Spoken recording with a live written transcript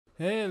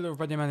Hello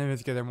everybody, my name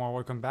is Kleon.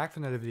 Welcome back to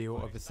another video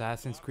of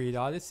Assassin's Creed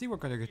Odyssey. We're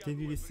going to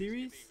continue this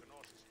series.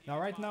 Now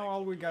right now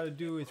all we gotta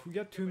do is we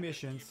got two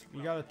missions.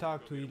 We gotta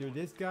talk to either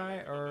this guy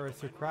or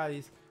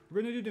Socrates.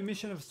 We're gonna do the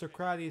mission of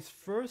Socrates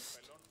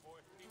first.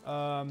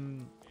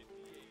 And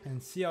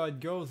see how it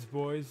goes,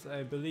 boys,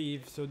 I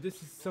believe. So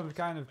this is some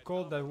kind of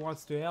cult that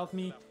wants to help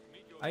me.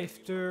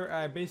 After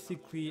I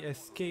basically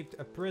escaped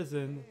a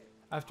prison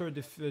after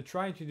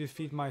trying to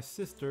defeat my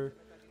sister,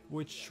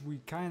 which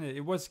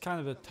it was kind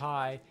of a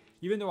tie.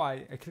 Even though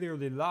I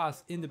clearly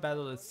lost in the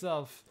battle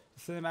itself,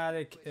 the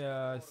cinematic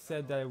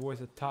said that it was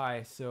a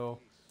tie, so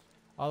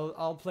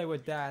I'll play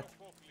with that.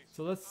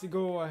 So let's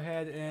go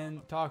ahead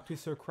and talk to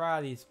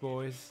Socrates,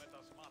 boys.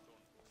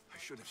 I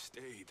should have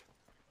stayed.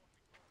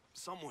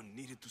 Someone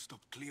needed to stop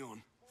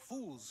Kleon.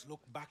 Fools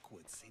look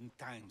backwards in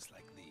times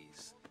like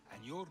these,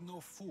 and you're no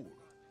fool.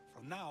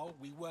 From now,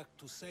 we work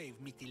to save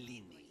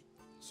Mytilene.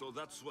 So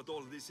that's what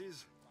all this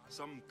is?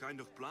 Some kind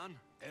of plan?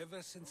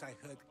 Ever since I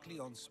heard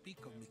Kleon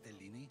speak of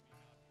Mytilene,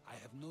 I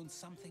have known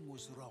something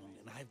was wrong,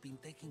 and I have been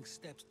taking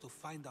steps to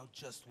find out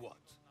just what.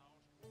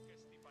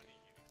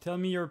 Tell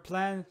me your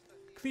plan.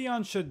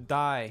 Kleon should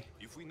die.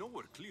 If we know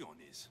where Kleon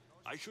is,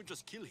 I should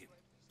just kill him.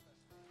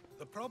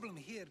 The problem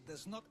here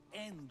does not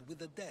end with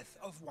the death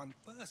of one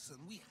person.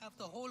 We have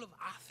the whole of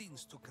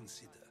Athens to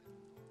consider.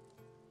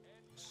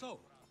 So,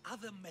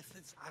 other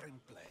methods are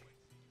in play.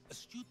 A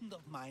student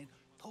of mine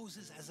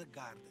poses as a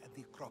guard at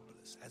the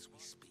Acropolis as we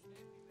speak.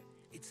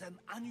 It's an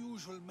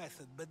unusual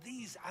method, but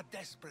these are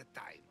desperate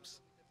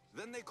times.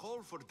 Then they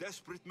call for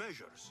desperate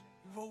measures.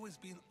 You've always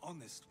been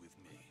honest with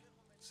me.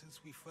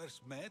 Since we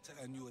first met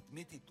and you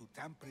admitted to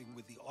tampering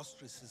with the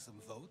ostracism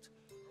vote,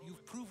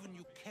 you've proven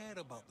you care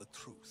about the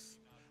truth.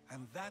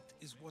 And that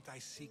is what I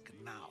seek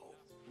now.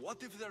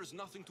 What if there's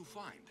nothing to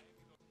find?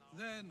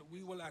 Then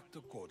we will act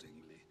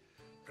accordingly.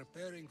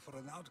 Preparing for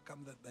an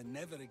outcome that may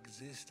never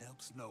exist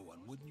helps no one,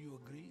 wouldn't you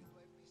agree?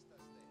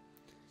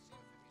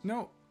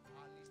 No.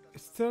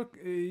 Still,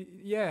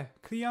 yeah,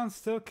 Kleon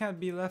still can't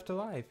be left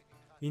alive.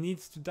 He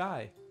needs to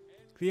die.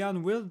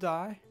 Kleon will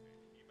die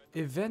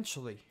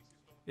eventually.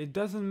 It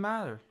doesn't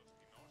matter.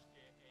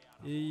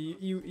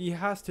 He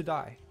has to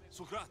die.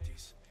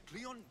 Socrates,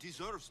 Kleon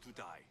deserves to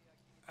die.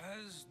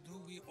 As do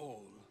we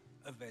all,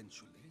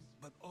 eventually,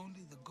 but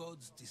only the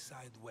gods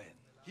decide when.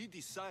 He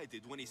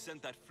decided when he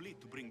sent that fleet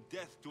to bring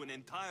death to an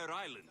entire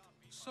island.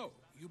 So,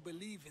 you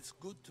believe it's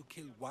good to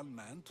kill one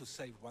man to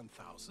save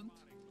 1,000?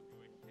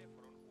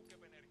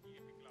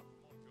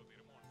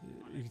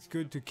 It's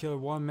good to kill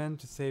one man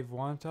to save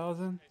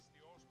 1,000?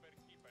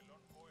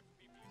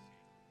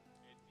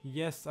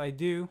 Yes, I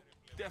do.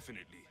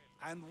 Definitely.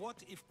 And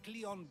what if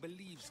Kleon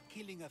believes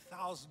killing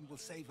 1,000 will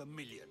save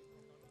 1,000,000?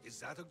 Is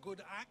that a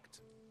good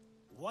act?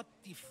 What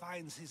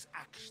defines his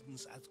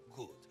actions as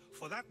good?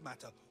 For that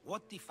matter,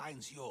 what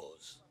defines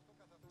yours?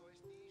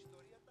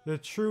 The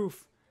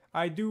truth.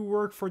 I do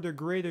work for the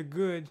greater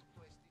good.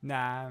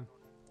 Nah.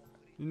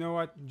 You know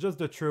what? Just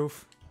the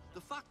truth.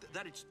 The fact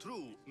that it's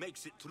true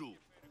makes it true.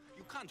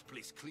 You can't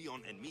place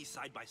Kleon and me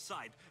side by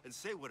side and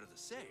say we're the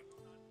same.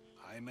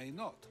 I may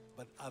not,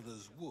 but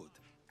others would.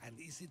 And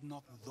is it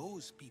not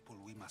those people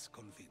we must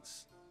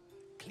convince?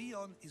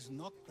 Kleon is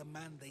not the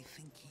man they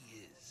think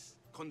he is.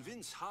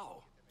 Convince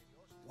how?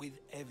 With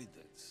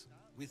evidence.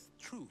 With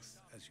truth,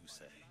 as you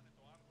say.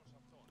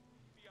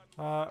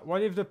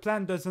 What if the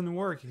plan doesn't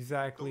work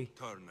exactly?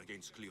 Don't turn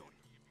against Kleon.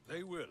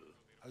 They will.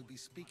 I'll be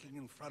speaking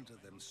in front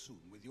of them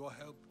soon. With your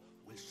help,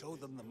 we'll show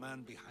them the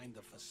man behind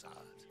the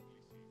facade.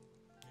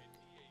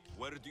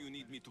 Where do you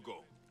need me to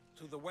go?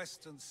 To the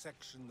western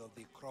section of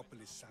the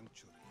Acropolis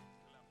Sanctuary.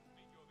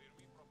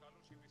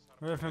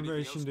 What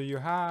information do you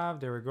have?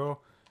 There we go.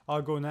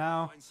 I'll go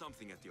now. Find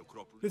something at the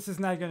Acropolis. This is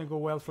not gonna go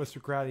well for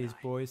Socrates,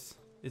 boys.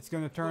 It's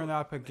gonna turn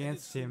up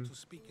against him. To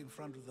speak in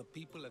front of the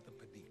people at the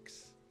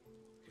Pnyx.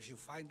 If you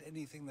find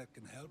anything that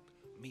can help,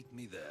 meet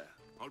me there.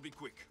 I'll be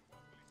quick.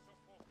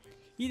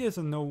 He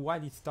doesn't know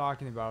what he's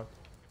talking about.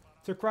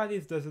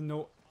 Socrates doesn't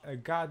know a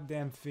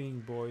goddamn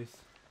thing, boys.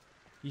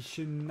 He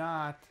should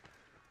not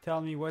tell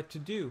me what to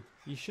do.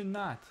 He should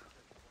not.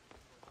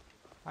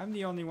 I'm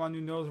the only one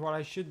who knows what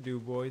I should do,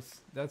 boys.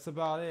 That's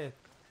about it.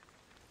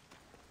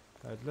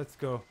 Alright, let's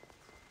go.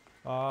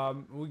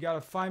 We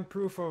gotta find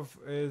proof of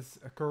his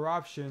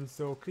corruption.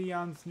 So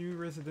Kleon's new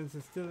residence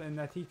is still in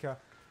Attica.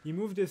 He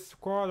moved his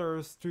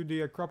quarters to the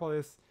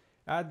Acropolis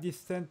at the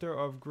center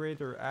of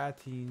Greater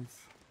Athens.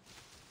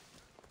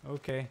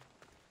 Okay.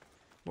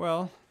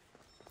 Well,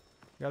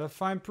 gotta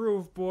find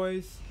proof,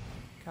 boys.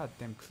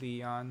 Goddamn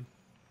Kleon.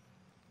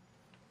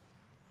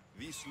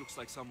 This looks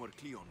like somewhere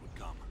Kleon would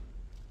come.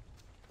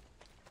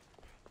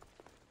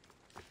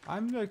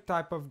 I'm the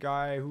type of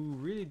guy who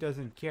really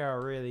doesn't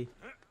care, really.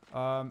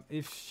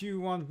 If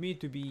you want me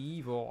to be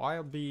evil,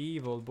 I'll be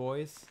evil,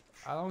 boys.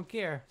 I don't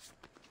care.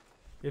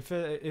 If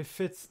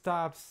it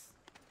stops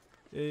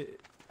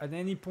at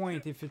any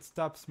point, if it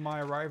stops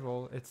my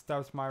rival, it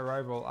stops my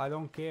rival. I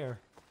don't care.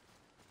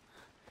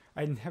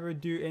 I never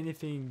do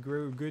anything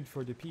good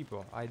for the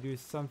people. I do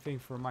something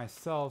for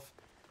myself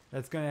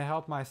that's gonna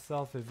help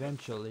myself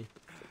eventually.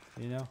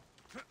 You know?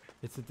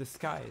 It's a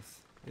disguise.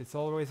 It's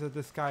always a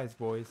disguise,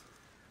 boys.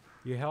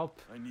 You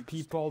help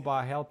people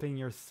by helping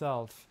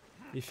yourself.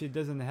 If it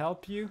doesn't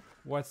help you,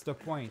 what's the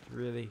point,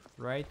 really,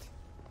 right?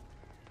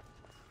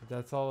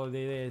 That's all it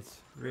is,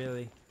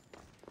 really.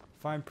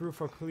 Find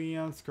proof of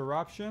Kleon's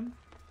corruption.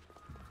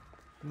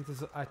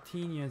 This is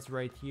Athenians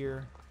right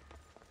here.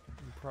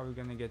 I'm probably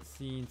gonna get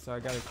seen, so I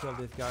gotta kill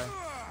this guy.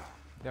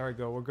 There we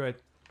go, we're good.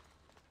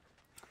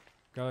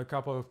 Got a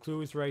couple of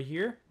clues right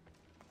here.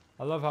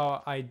 I love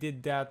how I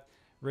did that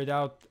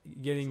without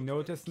getting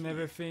noticed and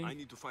everything. I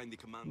need to find the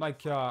commander.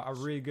 Like a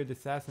really good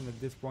assassin at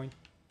this point.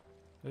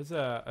 There's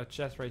a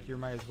chest right here,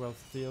 might as well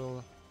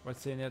steal.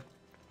 What's in it?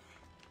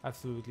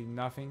 Absolutely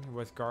nothing, it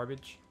was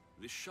garbage.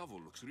 This shovel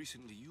looks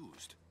recently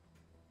used.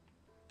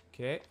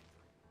 Okay.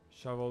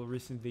 Shovel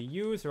recently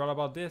used, what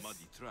about this?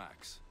 Muddy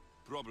tracks.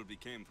 Probably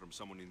came from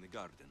someone in the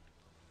garden.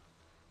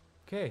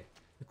 Okay.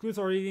 The clues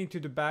are leading to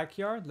the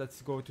backyard.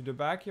 Let's go to the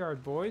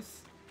backyard,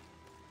 boys.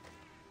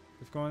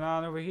 What's going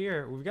on over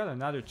here? We've got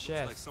another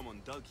chest. It's like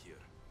someone dug here.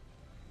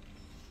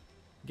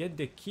 Get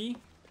the key.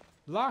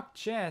 Locked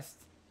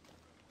chest.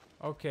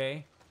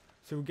 Okay.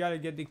 So we gotta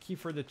get the key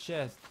for the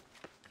chest.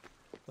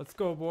 Let's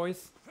go,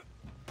 boys.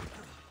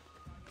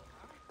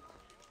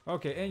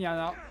 Okay, and yeah,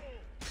 now.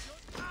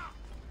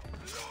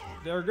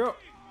 There we go.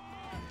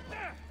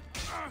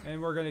 And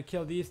we're gonna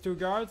kill these two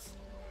guards.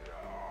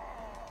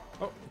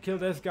 Oh, kill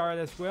this guard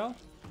as well.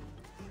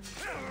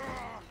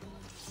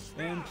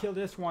 And kill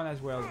this one as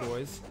well,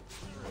 boys.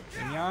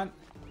 And yeah,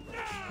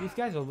 these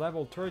guys are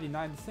level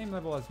 39, the same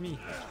level as me.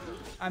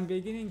 I'm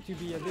beginning to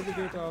be a little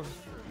bit of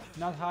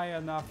not high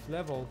enough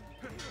level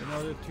in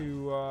order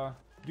to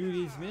do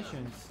these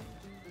missions.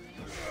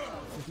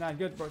 This is not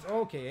good, boys.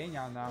 Okay, hang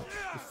on now.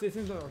 The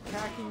citizens are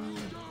attacking me.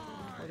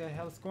 What the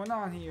hell's going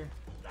on here?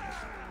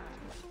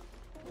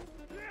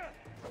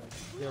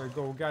 There we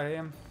go, got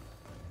him.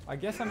 I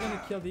guess I'm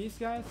gonna kill these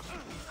guys.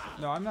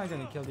 No, I'm not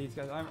gonna kill these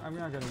guys. I'm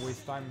not gonna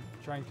waste time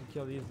trying to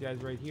kill these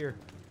guys right here.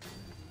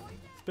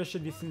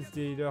 Especially since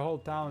the whole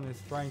town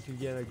is trying to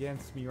get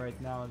against me right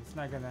now. It's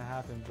not gonna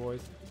happen,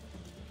 boys.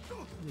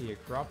 The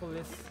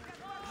Acropolis.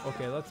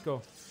 Okay, let's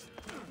go.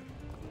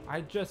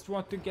 I just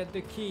want to get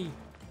the key.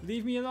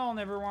 Leave me alone,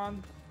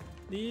 everyone.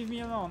 Leave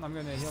me alone. I'm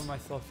gonna heal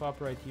myself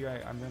up right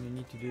here. I'm gonna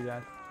need to do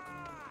that.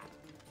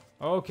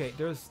 Okay,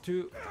 there's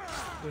two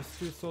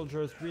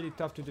soldiers, really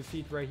tough to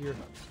defeat right here.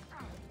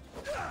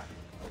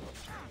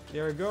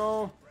 There we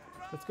go.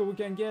 Let's go, we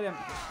can get him.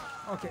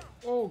 Okay,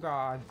 oh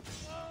god.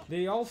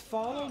 They all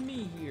follow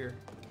me here.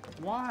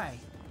 Why?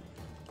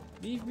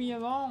 Leave me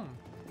alone.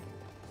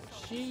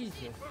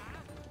 Jesus.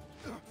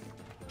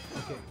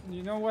 Okay,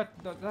 you know what?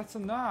 That's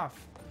enough.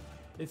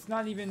 It's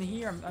not even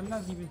here. I'm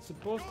not even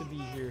supposed to be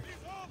here.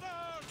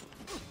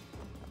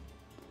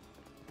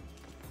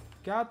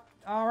 God.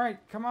 Alright,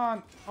 come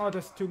on. Oh,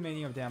 there's too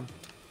many of them.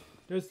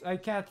 I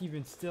can't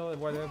even steal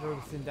whatever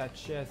is in that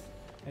chest.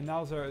 And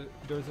now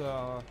there's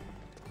a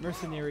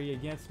mercenary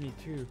against me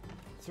too.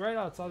 It's right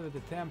outside of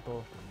the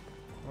temple.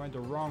 I went the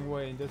wrong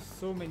way and there's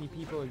so many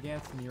people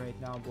against me right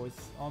now, boys.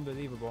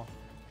 Unbelievable.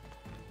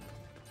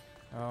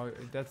 Oh,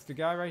 that's the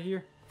guy right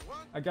here.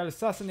 I gotta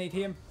assassinate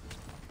him.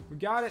 We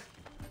got it.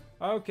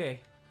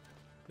 Okay.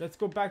 Let's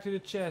go back to the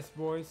chest,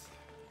 boys.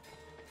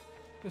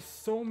 There's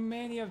so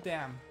many of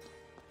them.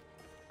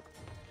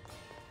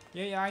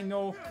 Yeah, I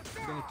know.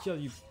 I'm gonna kill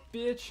you,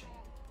 bitch.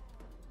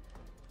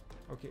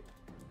 Okay.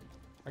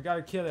 I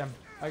gotta kill him.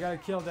 I gotta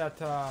kill that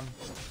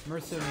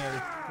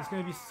mercenary. There's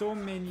gonna be so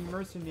many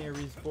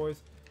mercenaries,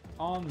 boys,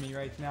 on me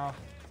right now.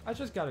 I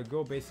just gotta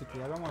go,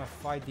 basically. I don't want to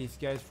fight these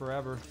guys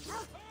forever.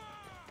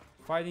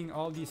 Fighting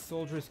all these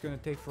soldiers is gonna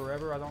take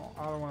forever. I don't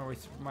want to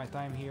waste my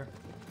time here.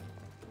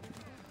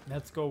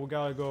 Let's go. We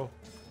gotta go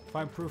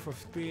find proof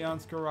of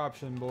Kleon's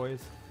corruption,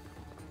 boys.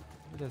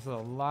 There's a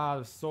lot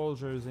of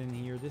soldiers in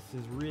here. This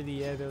is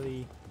really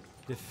heavily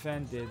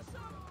defended.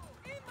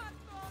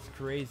 It's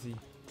crazy.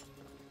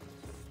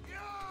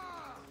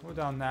 Hold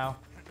on now.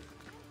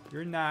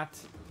 You're not.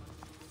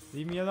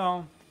 Leave me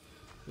alone.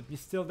 But you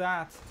still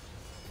that.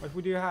 What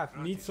would you have?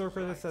 Meat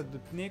circus at the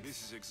Nix?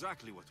 This is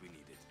exactly what we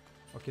needed.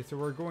 Okay, so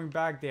we're going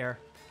back there.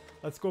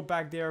 Let's go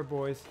back there,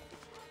 boys.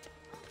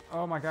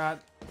 Oh my god.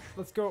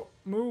 Let's go.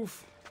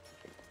 Move.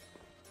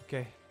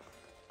 Okay.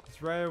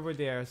 It's right over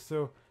there.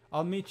 So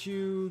I'll meet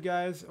you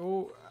guys.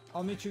 Oh,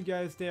 I'll meet you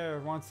guys there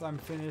once I'm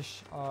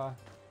finished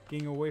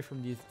getting away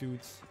from these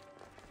dudes.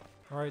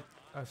 Alright,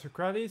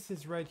 Socrates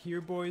is right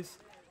here, boys.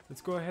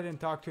 Let's go ahead and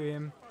talk to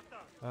him.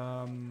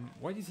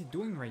 What is he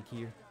doing right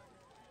here?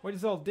 What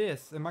is all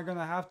this? Am I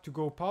gonna have to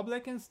go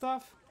public and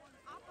stuff?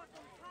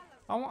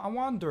 I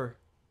wonder,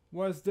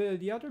 was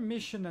the other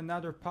mission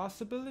another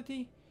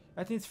possibility?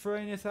 I think it's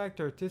Foreigner's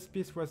actor. This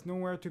piece was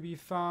nowhere to be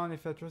found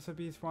if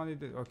Atrocities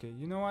wanted it. Okay,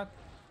 you know what?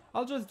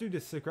 I'll just do the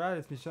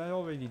Socrates mission. I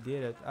already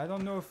did it. I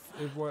don't know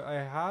if what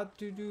I had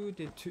to do,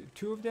 the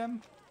two of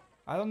them.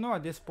 I don't know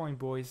at this point,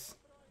 boys.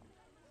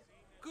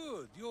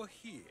 Good, you're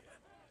here.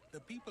 The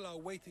people are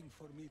waiting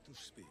for me to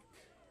speak.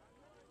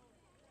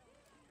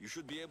 You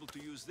should be able to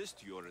use this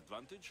to your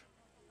advantage.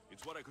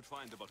 It's what I could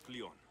find about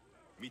Kleon.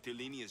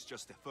 Mytilene is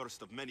just the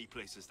first of many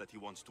places that he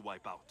wants to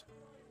wipe out.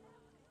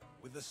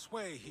 With the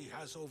sway he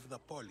has over the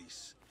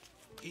polis,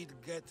 he'd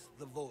get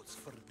the votes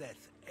for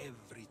death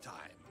every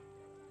time.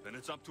 Then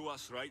it's up to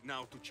us right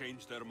now to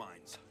change their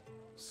minds.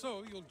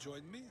 So you'll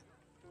join me?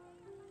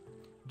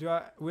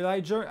 Will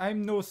I join?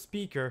 I'm no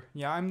speaker.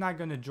 Yeah, I'm not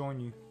gonna join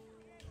you.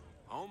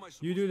 How am I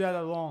You do that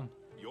alone.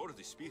 You're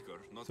the speaker,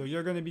 not So me.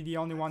 you're gonna be the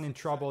only one in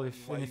trouble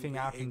if Why anything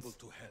you'll be happens. able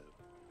to help.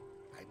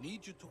 I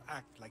need you to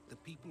act like the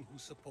people who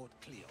support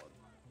Kleon.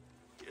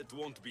 It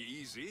won't be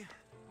easy,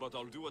 but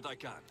I'll do what I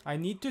can. I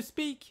need to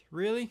speak?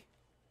 Really?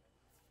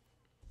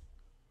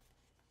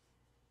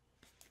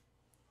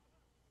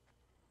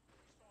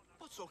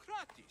 But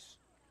Socrates,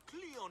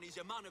 Kleon is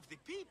a man of the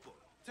people.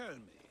 Tell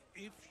me,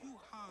 if you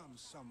harm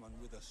someone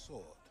with a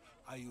sword,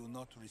 are you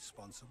not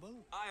responsible?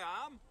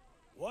 I am.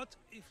 What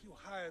if you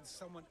hired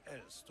someone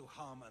else to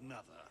harm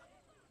another?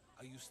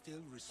 Are you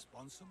still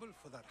responsible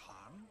for that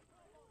harm?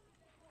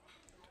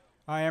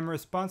 I am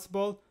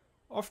responsible?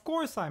 Of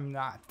course I'm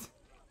not.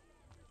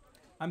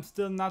 I'm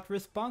still not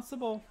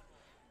responsible.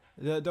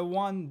 The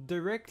one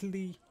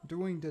directly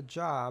doing the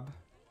job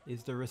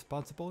is the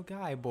responsible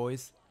guy,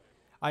 boys.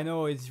 I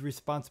know he's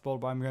responsible,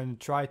 but I'm gonna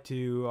try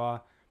to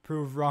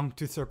prove wrong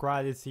to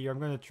Socrates here. I'm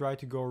gonna try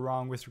to go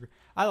wrong with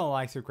I don't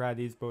like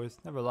Socrates, boys.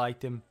 Never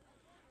liked him.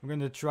 I'm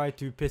gonna try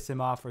to piss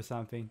him off or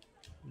something.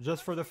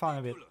 Just for the fun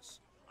of it. Ridiculous.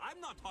 I'm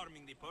not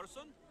harming the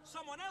person.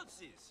 Someone else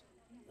is.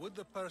 Would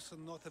the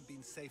person not have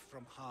been safe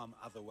from harm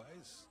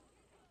otherwise?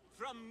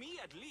 From me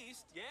at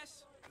least,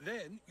 yes?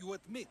 Then you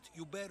admit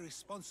you bear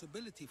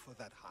responsibility for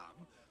that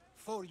harm,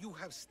 for you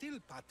have still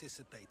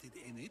participated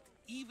in it,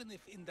 even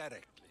if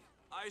indirectly.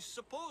 I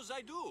suppose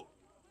I do.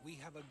 We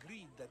have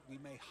agreed that we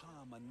may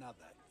harm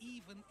another,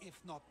 even if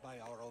not by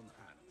our own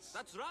hands.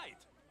 That's right.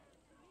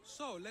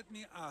 So let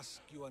me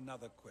ask you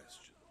another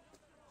question.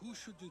 Who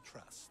should you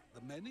trust,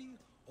 the many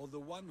or the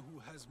one who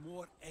has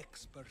more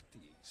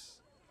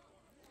expertise?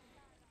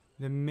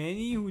 The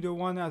many who the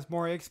one has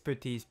more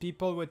expertise.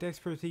 People with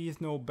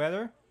expertise know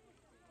better.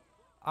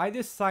 I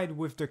decide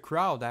with the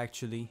crowd,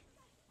 actually.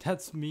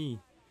 That's me.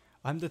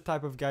 I'm the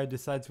type of guy who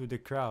decides with the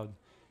crowd.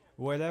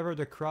 Wherever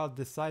the crowd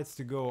decides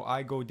to go,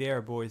 I go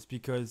there, boys,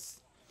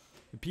 because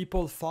if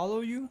people follow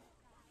you,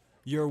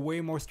 you're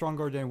way more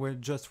stronger than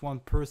with just one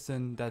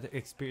person that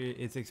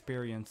is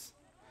experienced.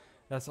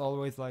 That's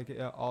always like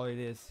all it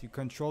is. You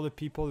control the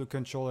people, you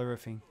control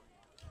everything.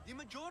 The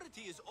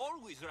majority is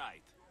always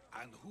right.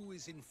 And who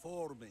is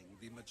informing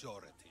the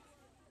majority?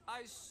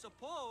 I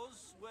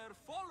suppose we're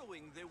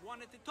following the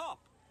one at the top.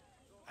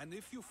 And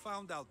if you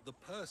found out the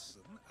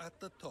person at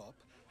the top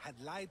had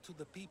lied to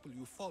the people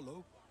you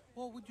follow,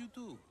 what would you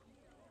do?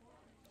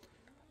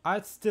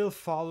 I'd still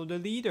follow the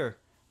leader.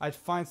 I'd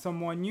find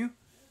someone new.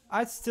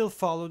 I'd still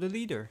follow the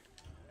leader.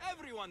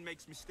 Everyone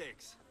makes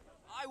mistakes.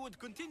 I would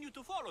continue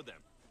to follow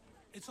them.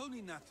 It's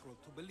only natural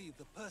to believe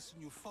the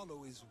person you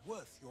follow is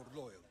worth your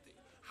loyalty.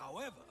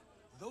 However,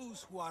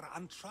 those who are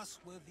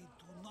untrustworthy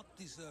do not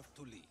deserve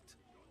to lead.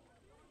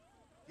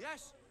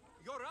 Yes,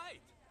 you're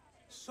right.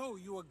 So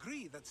you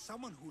agree that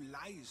someone who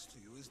lies to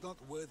you is not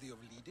worthy of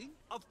leading?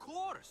 Of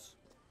course.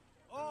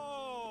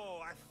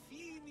 Oh,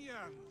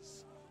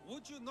 Athenians!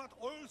 Would you not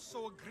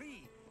also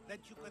agree that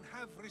you can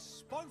have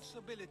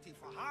responsibility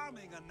for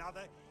harming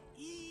another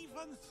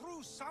even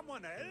through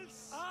someone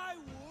else? I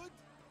would!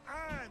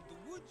 And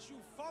would you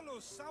follow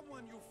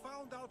someone you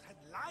found out had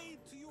lied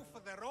to you for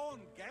their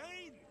own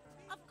gain?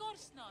 Of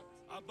course not.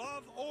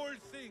 Above all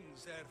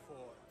things,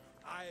 therefore,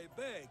 I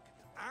beg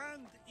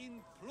and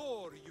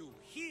implore you,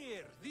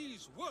 hear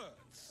these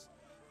words.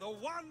 The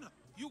one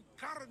you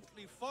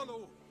currently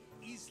follow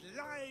is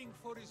lying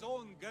for his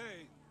own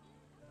gain.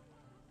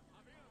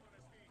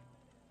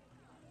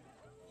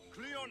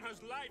 Kleon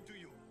has lied to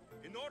you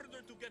in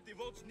order to get the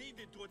votes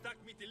needed to attack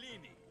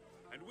Mytilene.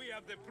 And we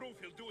have the proof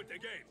he'll do it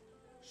again.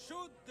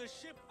 Should the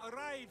ship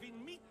arrive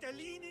in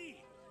Mytilene,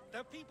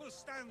 the people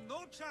stand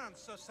no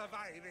chance of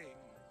surviving.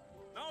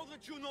 Now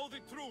that you know the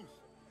truth,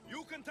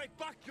 you can take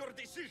back your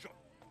decision.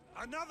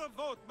 Another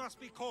vote must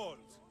be called.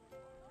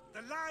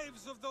 The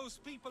lives of those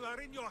people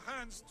are in your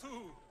hands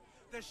too.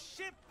 The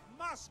ship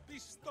must be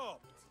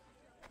stopped.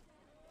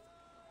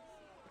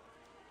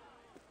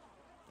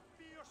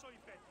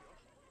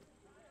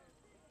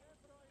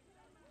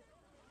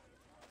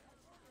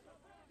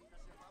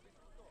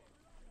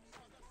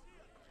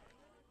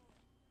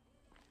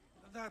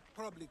 That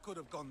probably could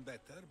have gone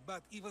better,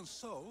 but even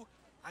so,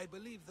 I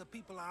believe the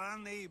people are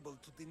unable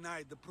to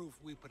deny the proof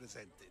we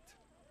presented.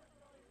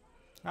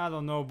 I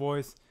don't know,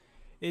 boys.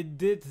 It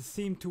did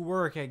seem to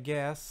work, I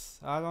guess.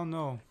 I don't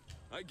know.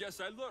 I guess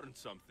I learned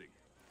something.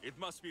 It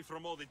must be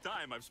from all the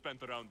time I've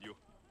spent around you.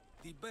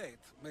 Debate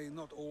may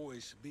not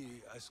always be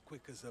as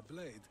quick as a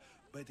blade,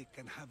 but it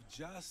can have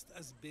just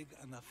as big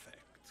an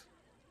effect.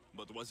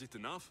 But was it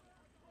enough?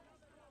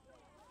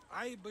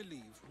 I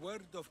believe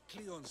word of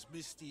Kleon's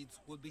misdeeds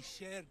will be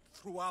shared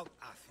throughout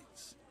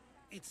Athens.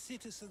 Its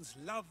citizens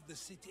love the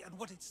city and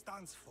what it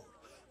stands for.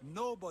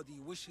 Nobody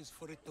wishes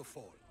for it to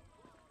fall.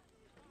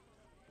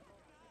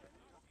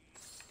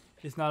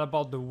 It's not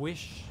about the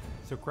wish,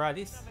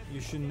 Socrates. You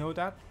should know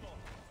that.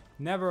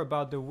 Never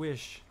about the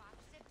wish.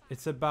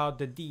 It's about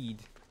the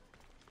deed.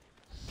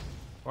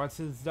 Once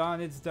it's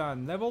done, it's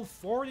done. Level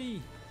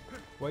 40!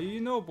 Well,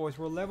 you know, boys,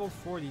 we're level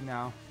 40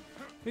 now.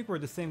 I think we're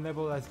the same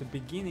level as the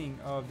beginning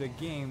of the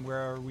game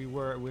where we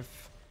were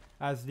with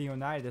as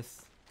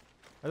Leonidas.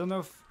 I don't know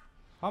if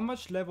how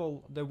much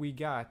level that we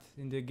got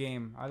in the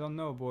game. I don't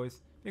know, boys.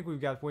 I think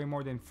we've got way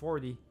more than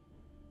 40.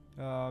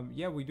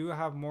 Yeah, we do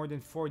have more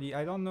than 40.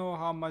 I don't know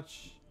how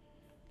much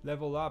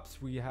level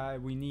ups we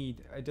need.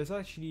 There's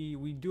actually,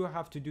 we do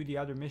have to do the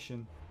other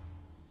mission.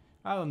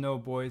 I don't know,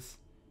 boys.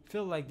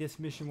 Feel like this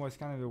mission was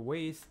kind of a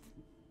waste.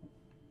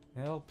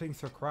 Helping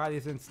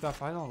Socrates and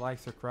stuff. I don't like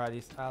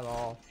Socrates at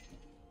all.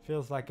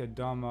 Feels like a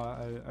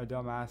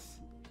dumbass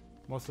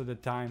most of the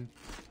time.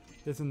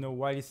 Doesn't know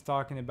what he's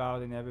talking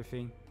about and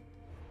everything.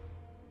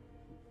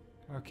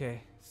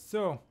 Okay,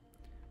 so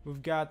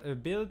we've got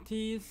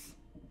abilities.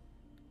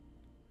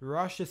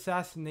 Rush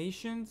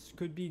assassinations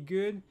could be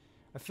good.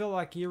 I feel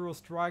like Hero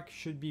Strike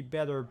should be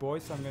better,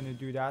 boys. So I'm gonna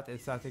do that.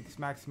 It's at its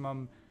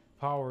maximum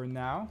power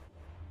now.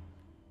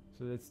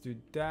 So let's do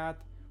that.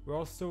 We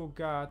also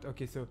got,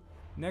 okay, so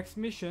next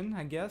mission,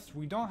 I guess.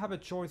 We don't have a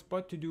choice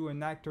but to do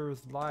an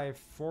actor's life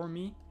for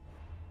me.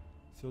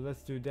 So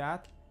let's do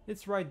that.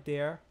 It's right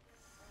there.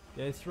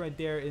 Yeah, it's right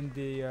there in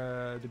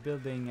the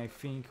building, I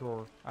think,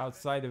 or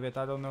outside of it.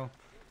 I don't know.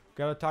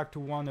 Gotta talk to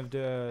one of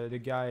the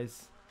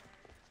guys.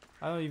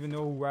 I don't even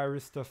know who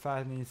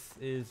Aristophanes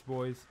is,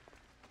 boys.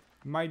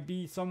 Might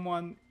be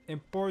someone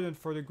important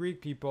for the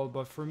Greek people,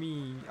 but for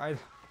me,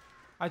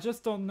 I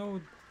just don't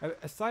know.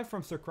 Aside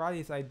from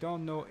Socrates, I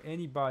don't know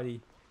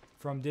anybody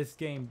from this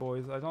game,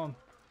 boys. I don't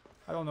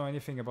know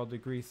anything about the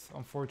Greeks,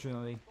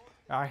 unfortunately.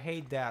 I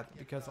hate that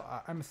because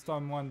I'm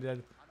someone that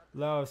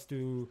loves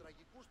to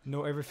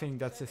know everything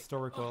that's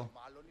historical.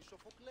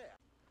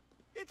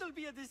 It'll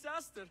be a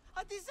disaster.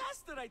 A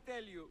disaster, I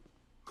tell you.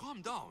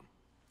 Calm down.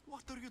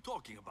 What are you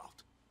talking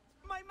about?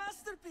 My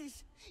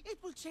masterpiece. It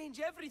will change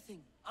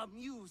everything.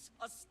 Amuse,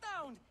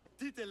 astound,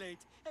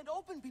 titillate, and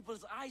open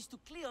people's eyes to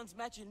Kleon's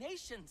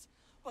machinations.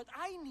 But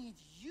I need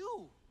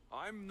you.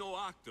 I'm no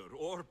actor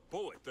or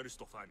poet,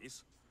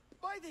 Aristophanes.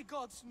 By the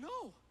gods,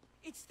 no.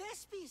 It's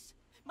Thespis.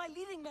 My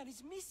leading man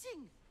is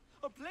missing.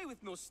 A play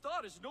with no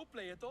star is no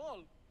play at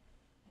all.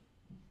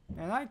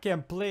 And I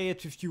can play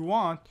it if you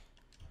want.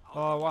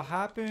 What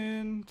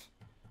happened?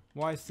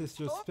 Why is this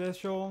so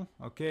special?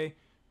 Okay.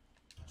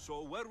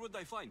 So where would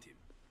I find him?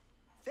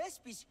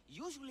 Thespis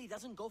usually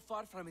doesn't go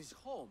far from his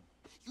home.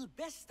 You'd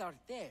best start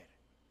there.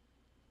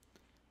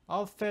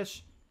 I'll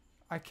fetch.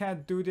 I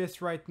can't do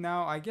this right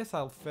now. I guess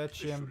I'll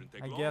fetch him.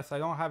 I guess I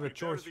don't have a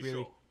choice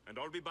really. And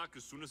I'll be back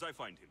as soon as I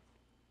find him.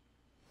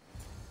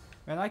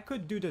 And I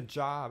could do the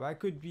job. I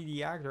could be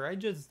the actor. I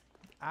just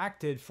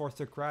acted for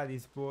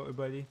Socrates,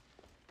 buddy.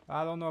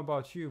 I don't know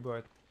about you,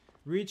 but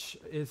reach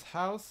his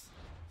house.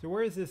 So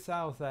where is his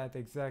house at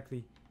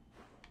exactly?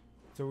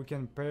 So we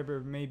can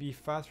maybe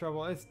fast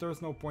travel.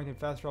 There's no point in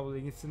fast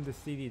traveling. It's in the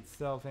city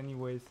itself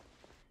anyways.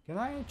 Can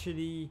I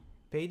actually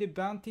pay the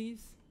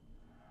bounties?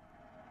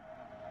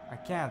 I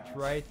can't,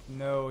 right?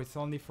 No, it's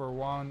only for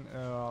one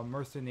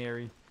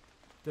mercenary.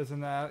 It's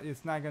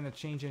not gonna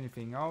change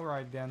anything.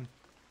 Alright then.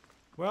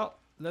 Well,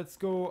 let's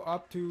go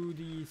up to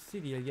the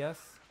city, I guess.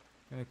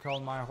 Gonna call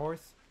my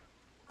horse.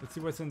 Let's see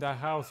what's in that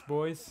house,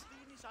 boys.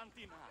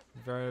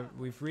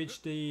 We've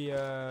reached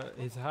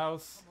his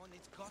house,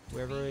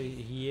 wherever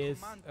he is.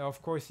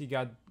 Of course, he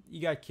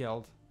got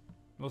killed.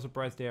 No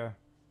surprise there.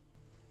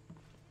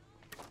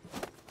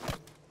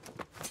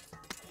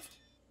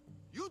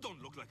 You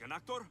don't look like an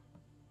actor,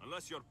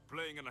 unless you're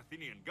playing an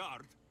Athenian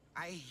guard.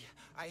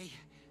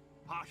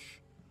 Hush.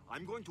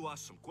 I'm going to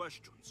ask some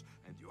questions,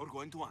 and you're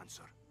going to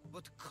answer.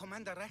 But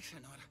Commander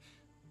Raxenor...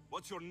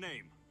 What's your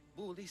name?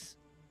 Bullis?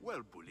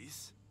 Well,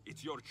 Bullis,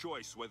 it's your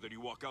choice whether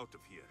you walk out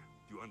of here.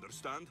 Do you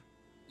understand?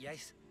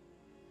 Yes.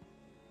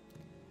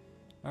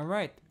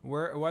 Alright,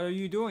 what are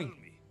you doing? Tell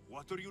me,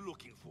 what are you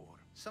looking for?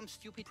 Some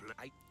stupid...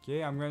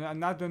 Okay, I'm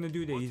not gonna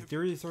do this.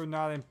 These are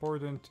not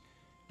important.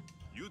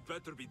 You'd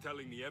better be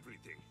telling me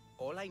everything.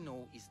 All I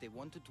know is they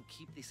wanted to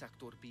keep this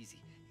actor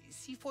busy.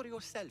 See for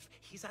yourself,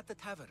 he's at the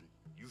tavern.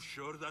 You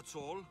sure that's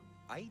all?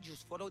 I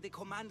just follow the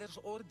commander's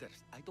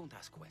orders. I don't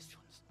ask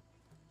questions.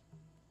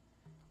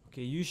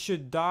 Okay, you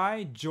should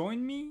die.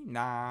 Join me?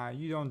 Nah,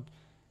 you don't.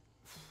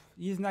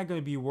 He's not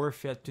gonna be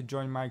worth it to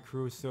join my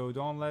crew, so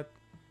don't let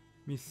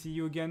me see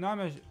you again.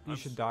 No, you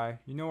should die.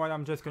 You know what?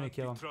 I'm just gonna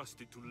kill him.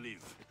 Trusted to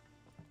live.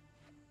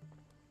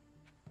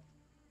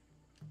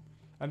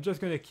 I'm just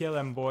gonna kill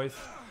him, boys.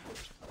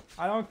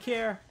 I don't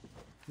care.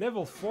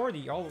 Level 40.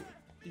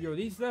 Yo,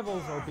 these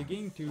levels are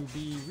beginning to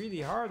be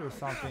really hard or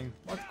something.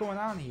 What's going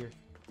on here?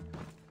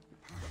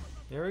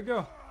 There we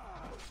go.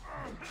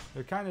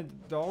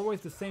 They're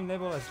always the same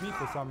level as me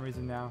for some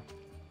reason now.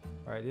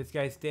 Alright, this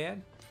guy's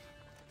dead.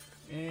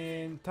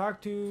 And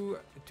talk to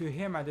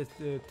him at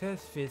the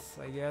Thespis,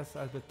 I guess,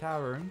 at the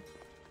tavern.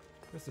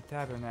 Where's the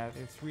tavern at?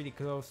 It's really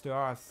close to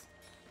us.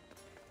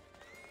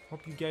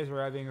 Hope you guys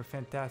are having a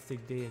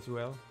fantastic day as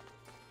well.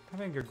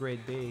 Having a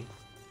great day.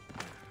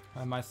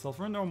 By myself,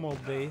 a normal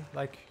day,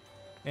 like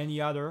any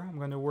other. I'm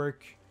gonna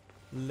work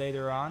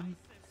later on,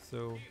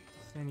 so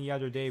it's any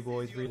other day,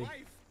 boys, really.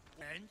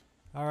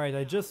 Alright,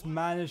 I just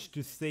managed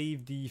to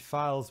save the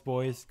files,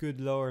 boys. Good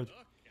lord.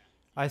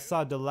 I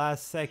saw the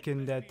last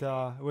second that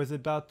was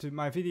about to,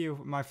 my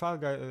file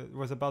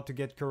was about to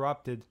get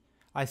corrupted.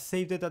 I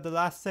saved it at the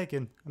last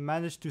second. I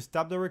managed to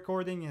stop the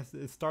recording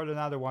and start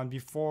another one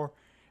before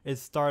it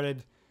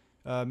started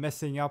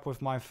messing up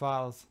with my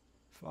files.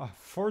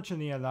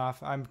 Fortunately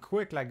enough, I'm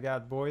quick like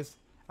that, boys.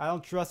 I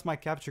don't trust my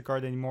capture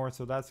card anymore,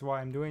 so that's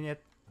why I'm doing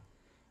it.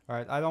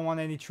 Alright, I don't want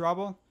any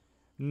trouble.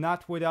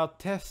 Not without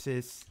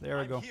Tefsis. There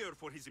we go. I'm here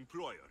for his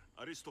employer,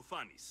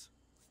 Aristophanes.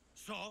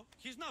 So,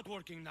 he's not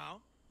working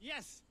now?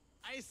 Yes,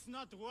 it's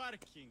not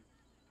working.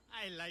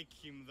 I like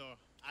him though.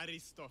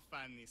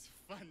 Aristophanes,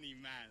 funny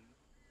man.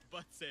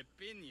 But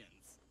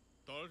opinions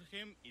told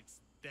him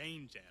it's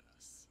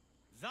dangerous.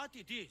 That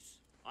it is.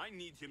 I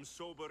need him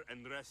sober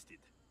and rested.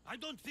 I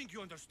don't think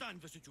you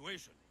understand the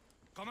situation.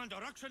 Commander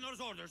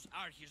Aksenor's orders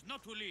are he's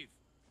not to leave.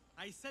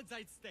 I said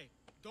I'd stay.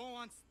 Don't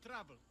want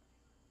trouble.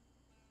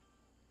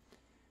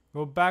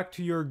 Go back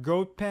to your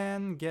goat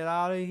pen. Get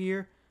out of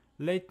here.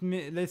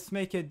 Let's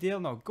make a deal.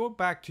 No, go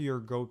back to your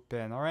goat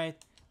pen, alright?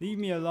 Leave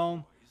me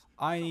alone.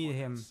 I need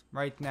him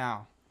right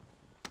now.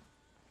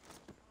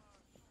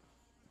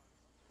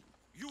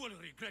 You will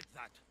regret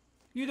that.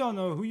 You don't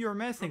know who you're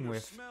messing From your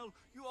with. smell,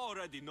 you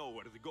already know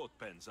where the goat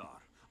pens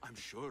are. I'm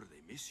sure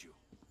they miss you.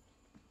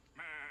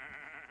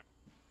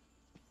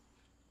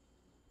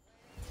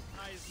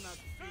 I's not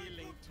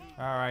feeling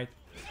too. Alright,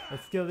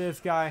 let's kill this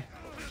guy.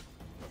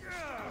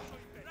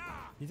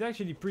 He's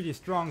actually pretty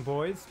strong,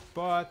 boys,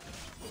 but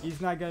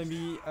he's not gonna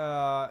be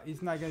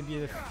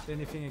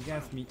anything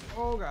against me.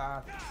 Oh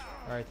god.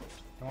 Alright,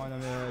 don't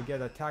want to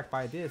get attacked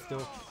by this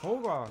though. Oh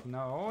god, no,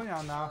 oh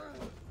no.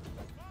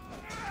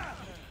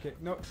 Okay,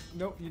 no,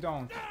 you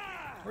don't.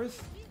 Where's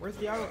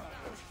the other?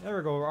 There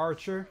we go,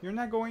 Archer. You're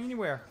not going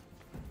anywhere.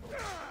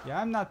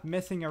 Yeah, I'm not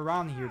messing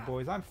around here,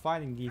 boys. I'm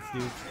fighting these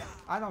dudes.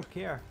 I don't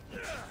care.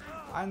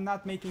 I'm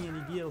not making any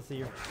deals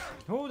here.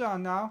 Hold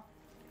on now.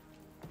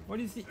 What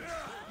is he?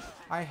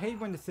 I hate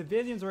when the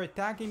civilians are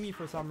attacking me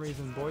for some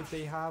reason, boys.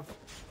 They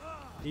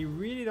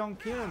really don't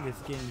care in this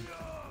game.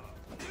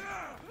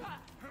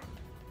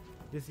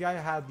 This guy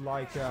had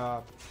like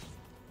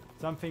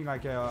something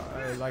like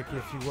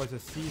if he was a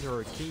Caesar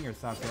or a king or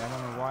something. I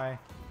don't know why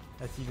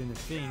that's even a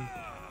thing.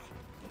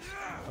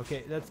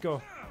 Okay, let's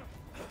go.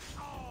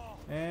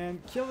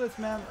 And kill this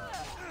man.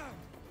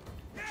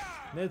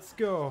 Let's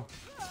go.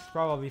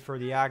 Probably for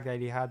the act that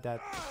he had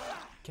that.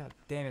 God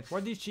damn it. Why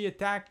did she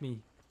attack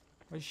me?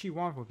 What does she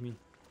want with me?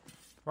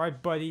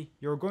 Alright, buddy.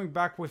 You're going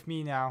back with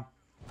me now.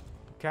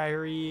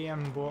 Carry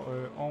him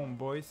home,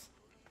 boys.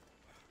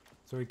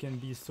 So he can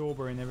be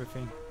sober and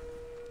everything.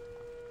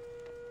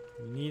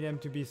 We need him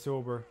to be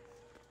sober.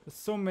 There's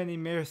so many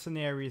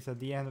mercenaries at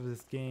the end of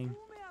this game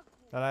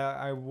that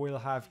I will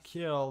have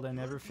killed and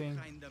everything.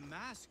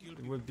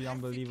 It would be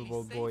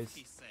unbelievable, boys.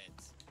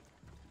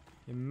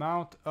 The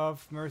amount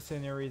of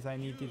mercenaries I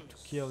needed to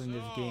kill in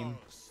this game.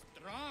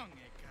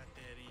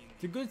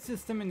 It's a good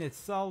system in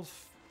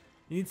itself.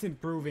 It needs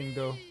improving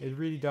though. It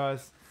really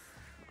does.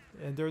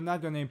 And they're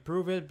not gonna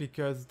improve it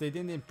because they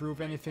didn't improve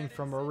anything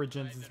from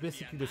Origins. It's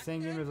basically the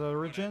same game as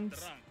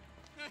Origins,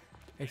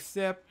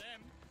 except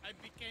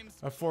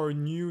for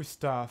new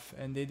stuff.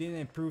 And they didn't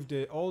improve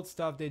the old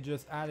stuff, they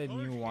just added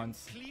new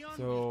ones.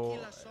 So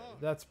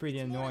that's pretty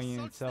annoying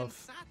in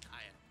itself.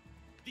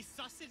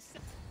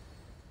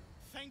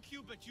 Thank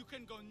you, but you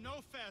can go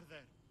no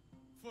further.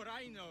 For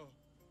I know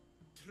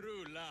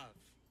true love.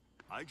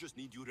 I just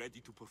need you ready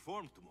to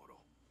perform tomorrow.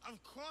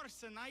 Of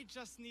course, and I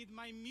just need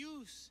my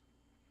muse.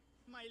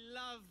 My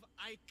love,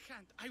 I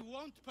can't. I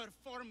won't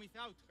perform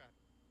without her.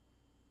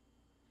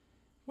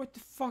 What the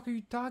fuck are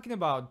you talking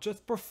about?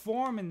 Just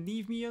perform and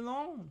leave me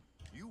alone.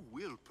 You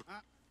will.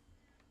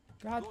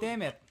 God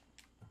damn it.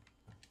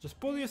 Just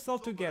pull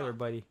yourself together,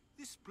 buddy.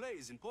 This play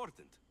is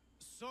important.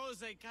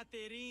 Soze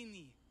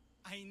Caterini,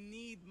 I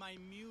need my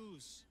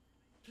muse.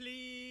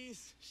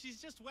 Please.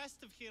 She's just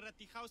west of here at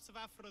the House of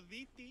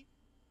Aphrodite.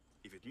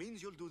 If it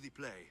means you'll do the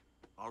play,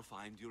 I'll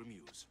find your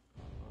muse.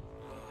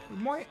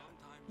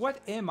 What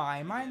am I?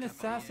 Am I an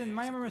assassin? Am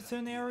I a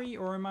mercenary?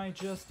 Or am I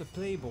just a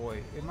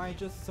playboy? Am I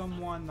just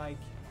someone like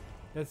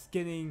that's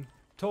getting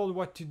told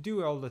what to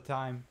do all the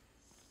time?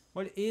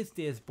 What is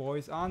this,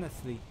 boys?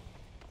 Honestly,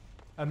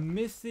 a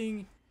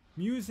missing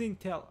musing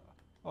tell.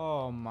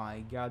 Oh my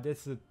god,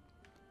 this is.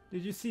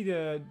 Did you see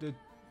the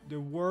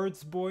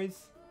words,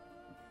 boys?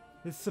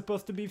 It's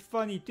supposed to be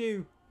funny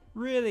too.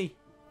 Really?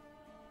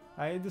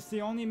 This is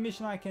the only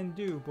mission I can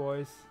do,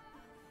 boys.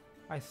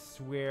 I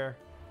swear.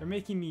 They're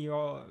making me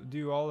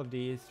do all of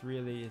these,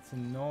 really. It's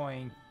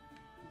annoying.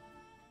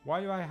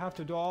 Why do I have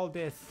to do all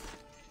this?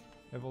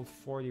 Level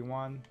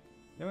 41.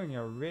 Doing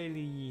a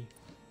really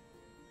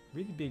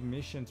big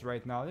missions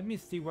right now. Let me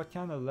see what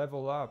kind of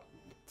level up.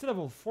 It's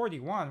level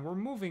 41. We're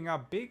moving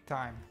up big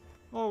time.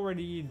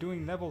 Already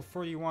doing level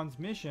 41's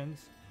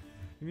missions.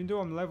 Even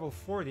though I'm level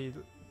 40,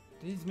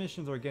 these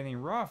missions are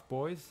getting rough,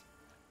 boys.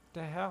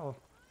 What the hell?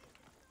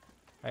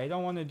 I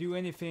don't want to do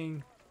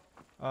anything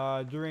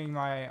during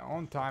my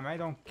own time. I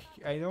don't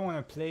want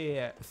to play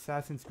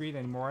Assassin's Creed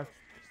anymore.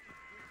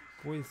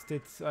 Boys,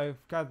 I've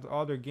got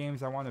other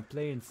games I want to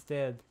play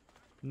instead.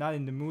 Not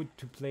in the mood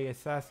to play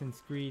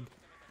Assassin's Creed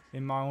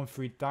in my own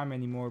free time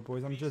anymore,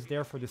 boys. I'm just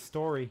there for the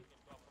story.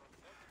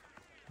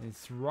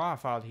 It's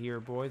rough out here,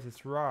 boys.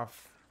 It's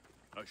rough.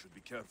 I should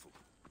be careful.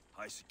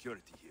 High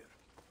security here.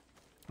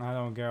 I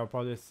don't care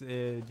about this,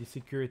 the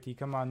security.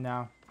 Come on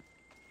now.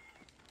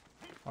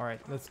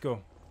 Alright, let's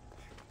go.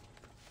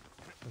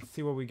 Let's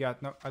see what we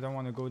got. No, I don't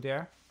want to go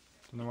there.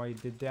 Don't know why you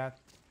did that.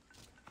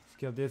 Let's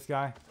kill this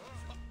guy.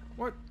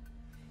 What?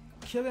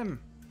 Kill him.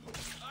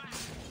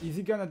 Is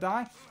he gonna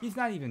die? He's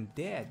not even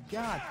dead.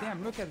 God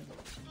damn, look at...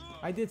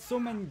 I did so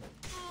much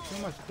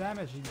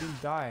damage, he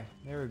didn't die.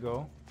 There we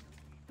go.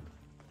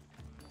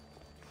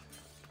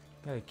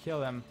 Gotta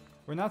kill him.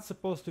 We're not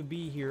supposed to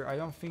be here. I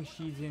don't think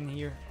she's in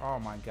here. Oh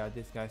my god,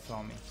 this guy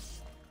saw me.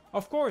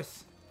 Of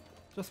course!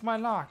 Just my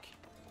luck.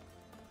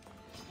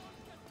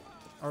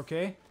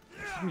 Okay.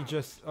 Let me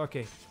just...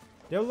 Okay.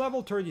 They're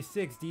level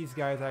 36, these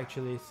guys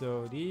actually,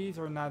 so these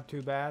are not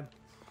too bad.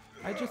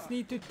 I just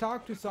need to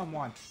talk to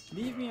someone.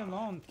 Leave me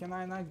alone. Can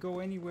I not go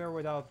anywhere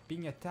without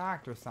being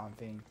attacked or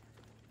something?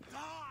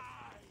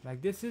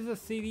 Like, this is a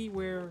city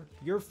where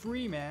you're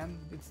free, man.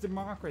 It's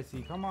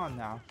democracy. Come on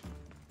now.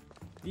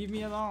 Leave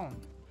me alone.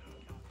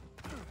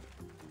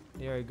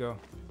 There you go.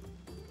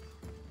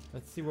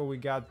 Let's see what we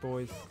got,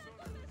 boys.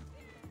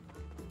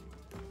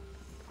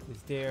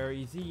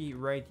 Is he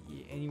right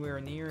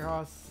anywhere near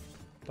us?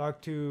 Talk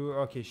to...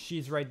 Okay,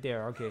 she's right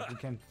there. Okay, we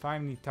can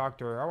finally talk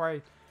to her.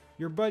 Alright.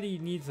 Your buddy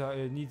needs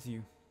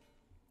you.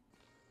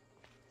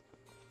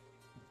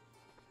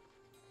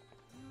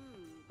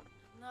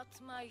 Not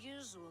my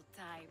usual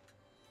type.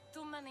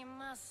 Too many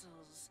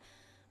muscles.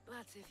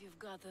 But if you've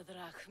got a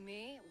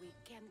drachmi, we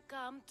can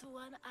come to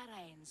an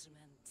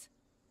arrangement.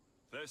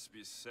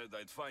 Thespis said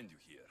I'd find you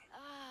here.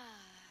 Ah,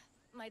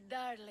 my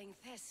darling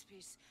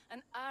Thespis,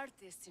 an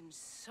artist in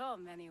so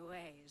many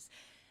ways.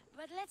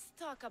 But let's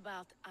talk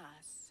about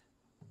us.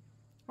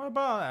 What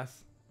about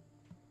us?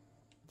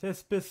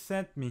 Thespis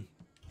sent me.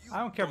 I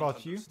don't care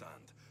about you.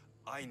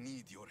 I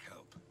need your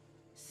help.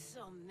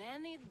 So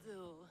many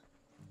do.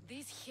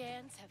 These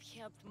hands have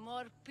helped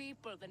more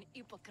people than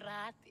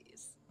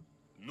Hippocrates.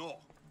 No,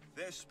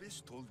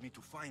 Thespis told me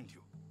to find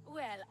you.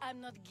 Well,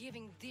 I'm not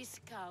giving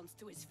discounts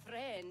to his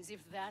friends,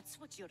 if that's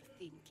what you're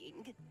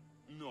thinking.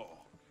 No,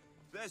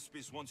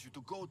 Thespis wants you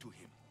to go to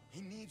him.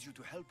 He needs you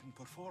to help him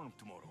perform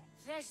tomorrow.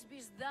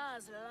 Thespis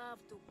does love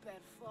to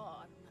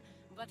perform,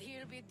 but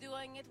he'll be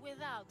doing it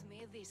without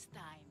me this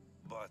time.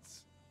 But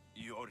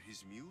you're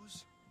his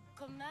muse?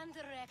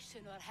 Commander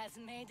Rexenor has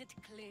made it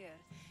clear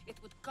it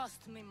would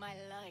cost me my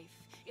life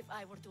if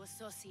I were to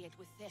associate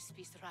with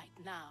Thespis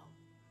right now.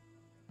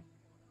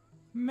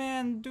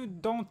 Man,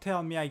 dude, don't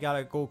tell me I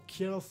gotta go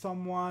kill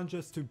someone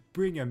just to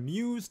bring a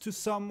muse to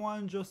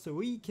someone just so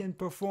he can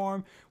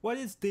perform. What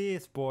is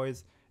this,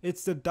 boys?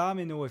 It's the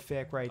domino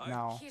effect right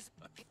now.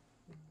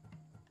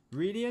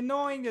 Really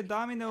annoying, the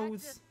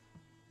dominoes.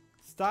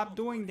 Stop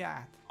doing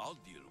that. I'll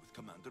deal with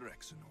Commander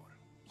Rexenor.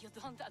 You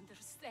don't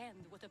understand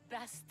what a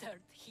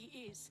bastard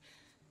he is.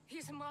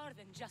 He's more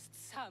than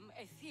just some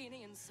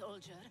Athenian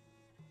soldier.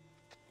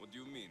 What do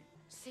you mean?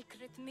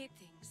 Secret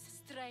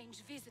meetings,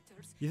 strange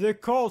visitors. He's a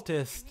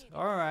cultist.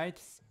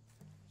 Alright.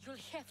 You'll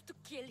have to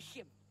kill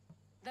him.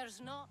 There's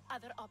no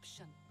other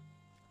option.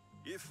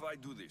 If I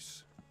do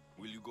this,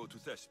 will you go to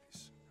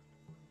Thespis?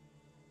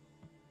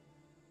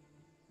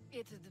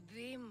 It'd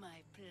be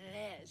my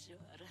pleasure.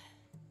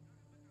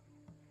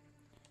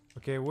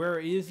 Okay, where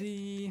is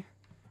he?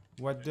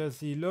 What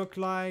does he look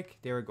like?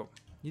 There we go.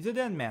 He's a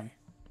dead man.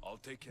 I'll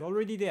take He's care.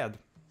 already dead.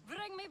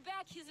 Bring me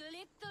back his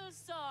little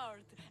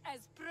sword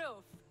as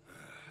proof.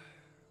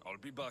 I'll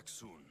be back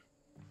soon.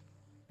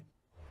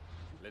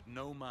 Let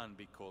no man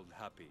be called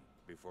happy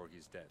before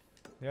his death.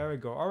 There we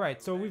go.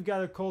 Alright, so we've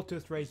got a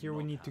cultist right here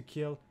we need to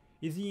kill.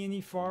 Is he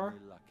any far? Only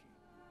lucky.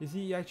 Is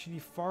he actually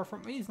far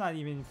from... He's not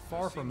even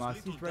far from us.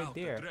 He's right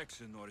there.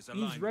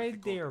 He's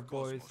right there,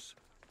 boys.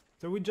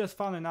 So we just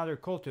found another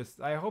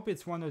cultist. I hope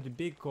it's one of the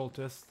big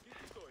cultists.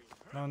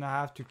 I don't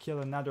have to kill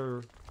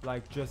another,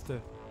 like, just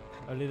a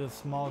little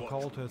small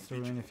cultist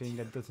or anything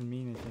that doesn't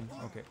mean anything.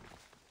 Okay.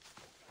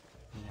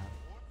 Yeah.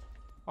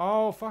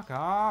 Oh, fuck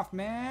off,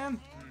 man.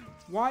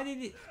 Why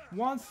did it...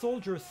 One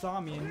soldier saw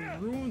me and it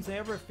ruins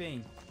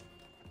everything.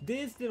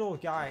 This little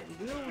guy,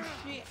 little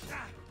shit.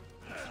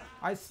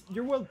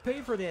 You will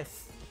pay for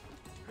this.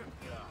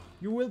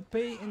 You will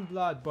pay in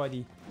blood,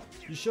 buddy.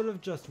 You should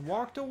have just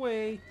walked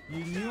away.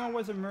 You knew I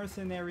was a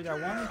mercenary that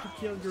wanted to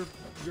kill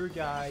your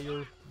guy,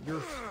 your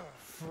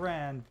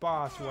friend,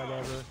 boss,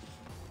 whatever.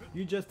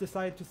 You just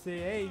decided to say,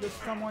 hey, there's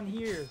someone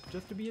here,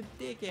 just to be a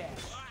dickhead.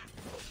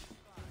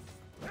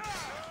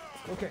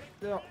 Okay,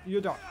 no,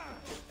 you don't.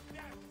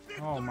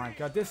 Oh my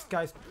god, this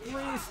guy's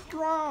really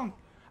strong.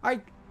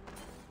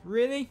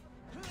 Really?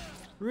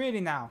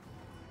 Really now?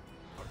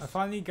 I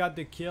finally got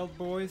the kill,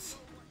 boys.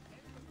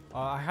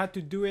 I had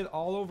to do it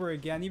all over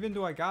again, even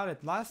though I got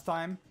it last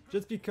time.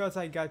 Just because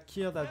I got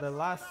killed at the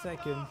last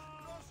second,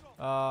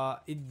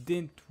 it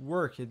didn't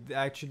work. It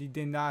actually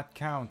did not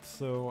count,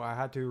 so I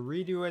had to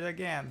redo it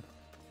again.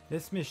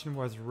 This mission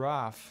was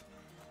rough.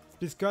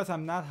 It's because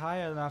I'm not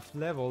high enough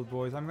level,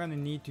 boys. I'm gonna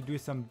need to do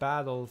some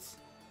battles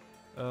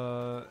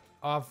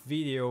off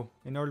video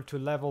in order to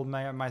level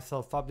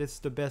myself up. This is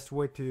the best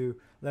way to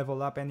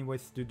level up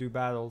anyways, to do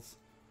battles.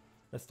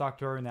 Let's talk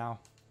to her now.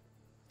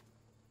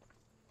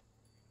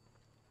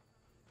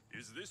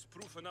 Is this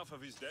proof enough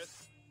of his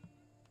death?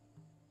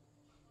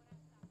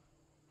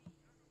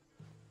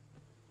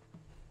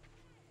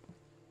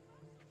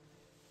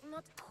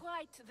 Not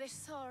quite the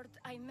sort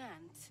I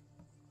meant.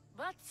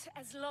 But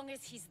as long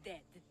as he's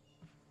dead.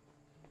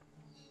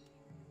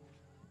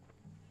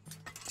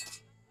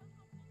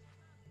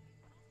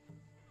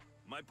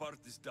 My part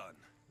is done.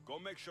 Go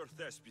make sure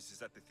Thespis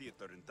is at the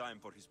theater in time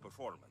for his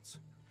performance.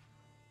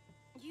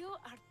 You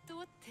are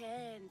too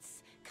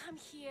tense. Come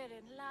here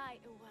and lie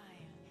a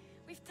while.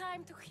 We've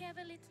time to have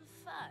a little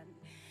fun.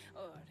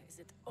 Or is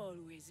it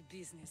always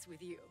business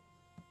with you?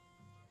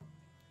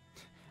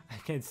 I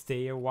can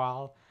stay a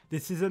while.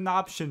 This is an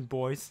option,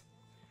 boys.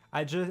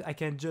 I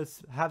can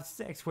just have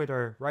sex with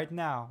her right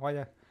now.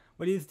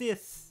 What is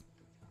this?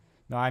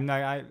 No, I'm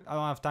not. I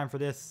don't have time for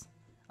this.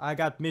 I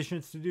got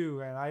missions to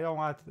do, and I don't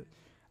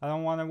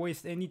want to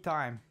waste any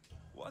time.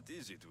 What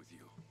is it with you?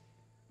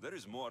 There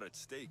is more at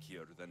stake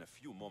here than a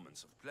few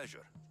moments of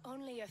pleasure.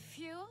 Only a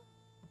few?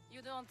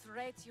 You don't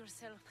rate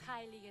yourself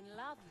highly in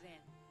love,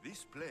 then?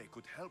 This play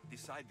could help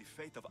decide the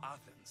fate of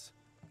Athens.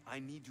 I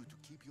need you to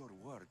keep your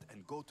word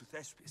and go to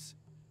Thespis.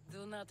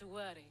 Do not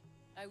worry.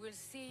 I will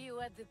see you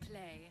at the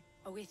play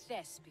with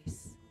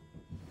Thespis.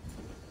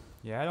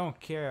 Yeah, I don't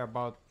care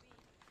about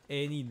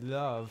any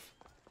love.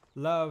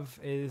 Love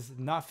is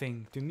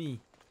nothing to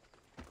me.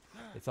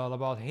 It's all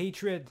about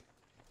hatred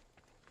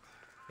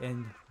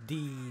and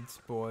deeds,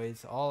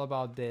 boys. All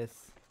about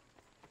this.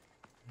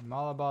 I'm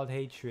all about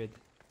hatred.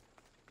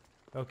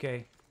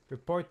 Okay,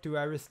 report to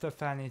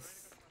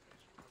Aristophanes.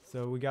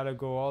 So we gotta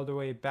go all the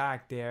way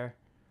back there.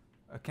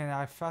 Can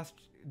I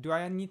do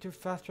I need to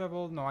fast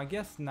travel? No, I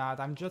guess not.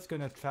 I'm just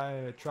gonna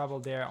travel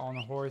there on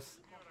a horse.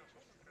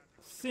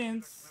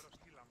 Since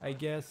I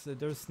guess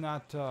there's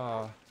not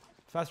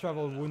fast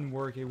travel wouldn't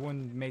work. It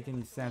wouldn't make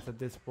any sense at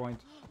this point.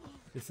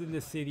 It's in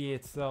the city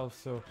itself,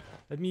 so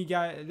let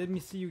me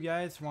see you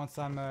guys once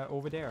I'm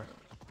over there.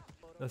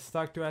 Let's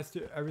talk to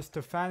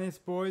Aristophanes,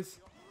 boys.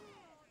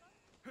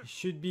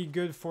 Should be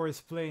good for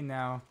his play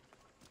now.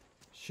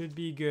 Should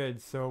be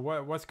good. So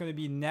what's gonna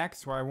be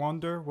next? Well, I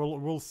wonder.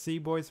 We'll see,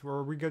 boys.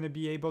 Are we gonna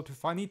be able to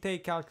finally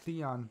take out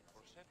Kleon?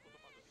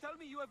 Tell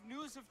me you have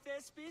news of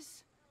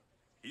Thespis?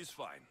 He's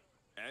fine,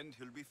 and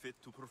he'll be fit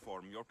to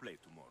perform your play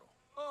tomorrow.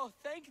 Oh,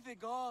 thank the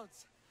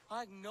gods.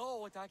 I know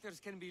what actors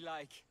can be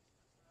like.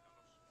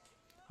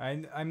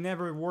 I'm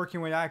never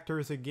working with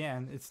actors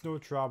again. It's no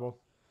trouble.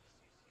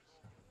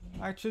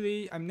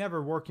 Actually, I'm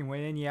never working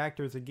with any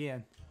actors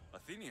again.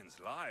 Athenians'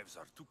 lives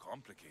are too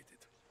complicated.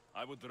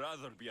 I would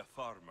rather be a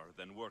farmer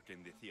than work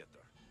in the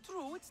theater.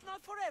 True, it's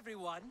not for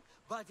everyone,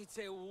 but it's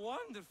a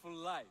wonderful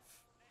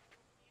life.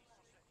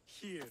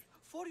 Here,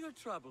 for your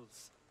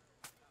troubles.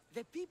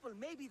 The people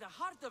may be the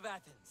heart of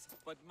Athens,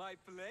 but my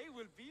play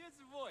will be its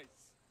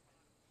voice.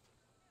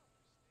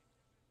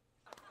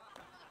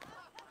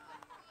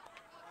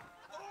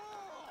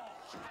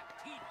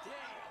 Happy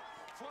day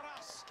for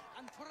us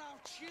and for our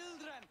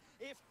children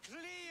if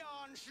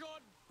Kleon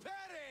should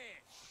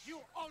perish! You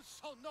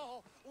also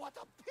know what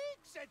a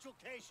pig's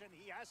education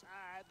he has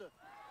had.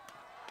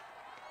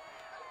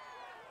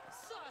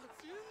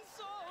 Such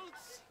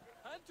insults!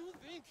 And to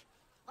think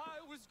I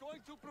was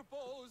going to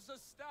propose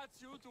a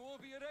statue to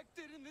be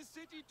erected in the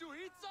city to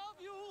each of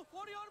you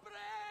for your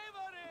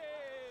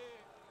bravery!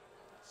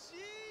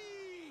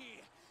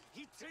 See!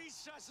 He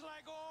treats us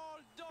like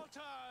old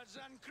dotards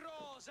and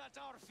crawls at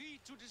our feet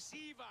to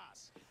deceive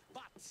us.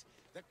 But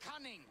the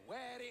cunning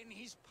wherein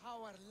his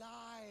power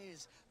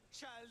lies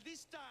shall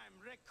this time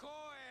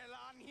recoil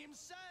on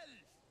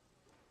himself.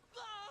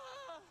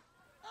 Ah!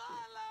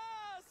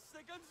 Alas!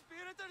 The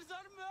conspirators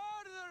are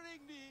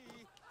murdering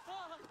me!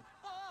 Ah!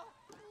 Ah!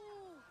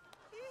 Ooh!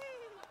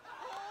 Ee!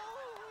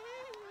 Oh!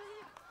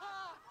 Ee!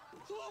 Ah!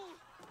 Ooh!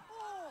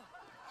 Oh!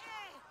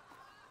 Eh!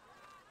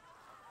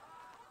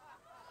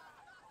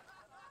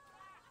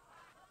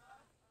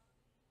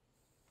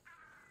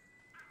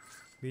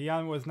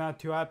 Kleon was not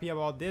too happy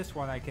about this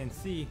one, I can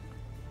see.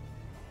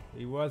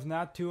 He was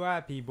not too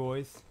happy,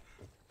 boys.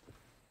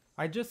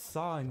 I just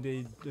saw in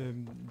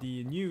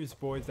the news,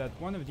 boys, that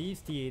one of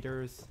these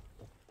theaters,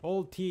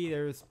 old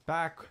theaters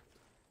back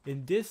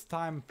in this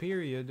time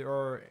period,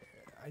 or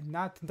I'm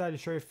not entirely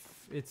sure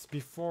if it's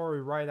before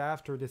or right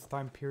after this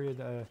time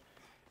period,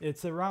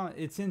 it's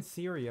in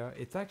Syria.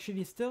 It's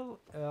actually still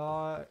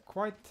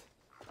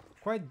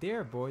quite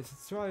there, boys.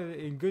 It's still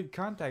in good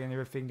contact and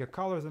everything. The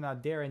colors are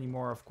not there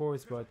anymore, of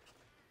course, but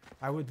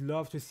I would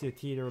love to see a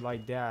theater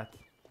like that.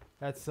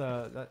 That's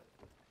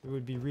It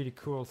would be really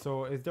cool.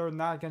 So is there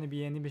not going to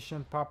be any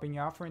mission popping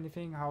up or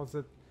anything? How's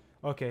it?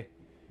 Okay.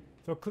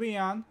 So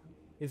Kleon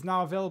is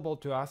now available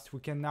to us. We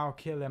can now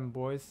kill him,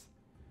 boys.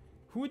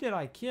 Who did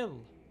I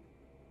kill?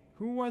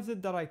 Who was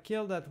it that I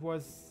killed that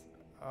was...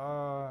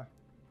 I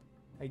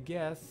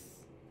guess...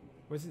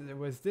 Was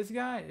this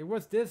guy? It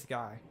was this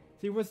guy.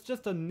 He was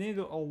just a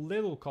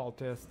little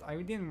cultist. I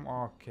didn't...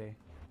 Okay.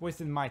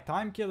 Wasted my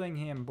time killing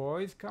him,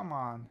 boys. Come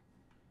on.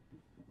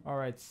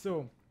 Alright,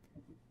 so...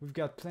 We've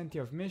got plenty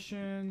of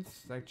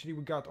missions. Actually,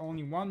 we got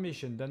only one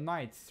mission. The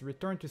Knights.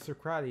 Return to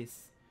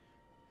Socrates.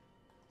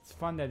 It's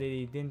fun that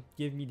they didn't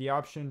give me the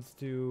options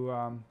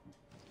to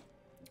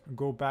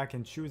go back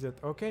and choose it.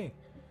 Okay.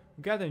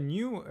 We got a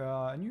new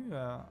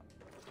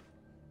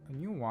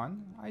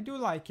one. I do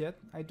like it.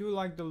 I do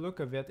like the look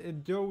of it.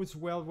 It goes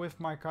well with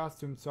my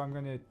costume, so I'm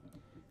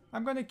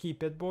gonna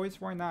keep it,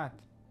 boys. Why not?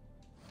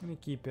 I'm gonna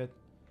keep it.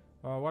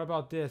 What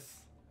about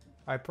this?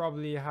 I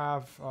probably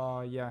have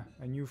yeah,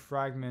 a new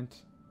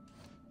fragment.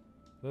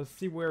 Let's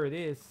see where it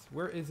is.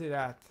 Where is it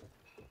at?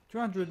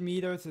 200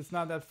 meters. It's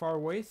not that far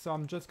away, so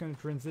I'm just gonna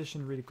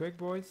transition really quick,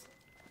 boys.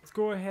 Let's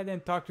go ahead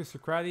and talk to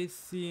Socrates,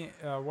 see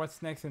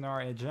what's next in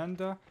our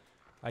agenda.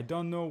 I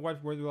don't know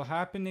what will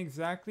happen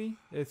exactly.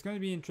 It's going to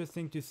be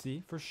interesting to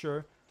see, for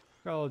sure.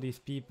 Look at all these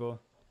people.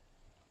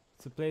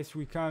 It's a place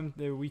we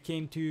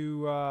came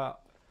to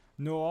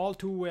know all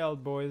too well,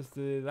 boys.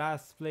 The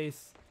last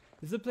place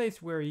is the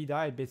place where he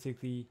died,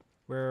 basically.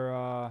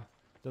 Where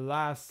the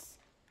last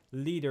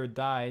leader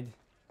died.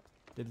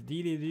 The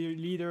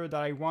leader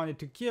that I wanted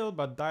to kill,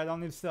 but died on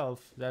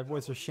himself. That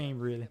was a shame,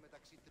 really.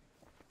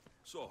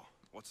 So,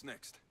 what's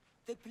next?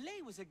 The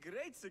play was a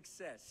great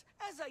success,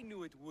 as I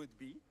knew it would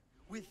be.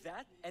 With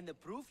that, and the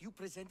proof you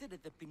presented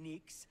at the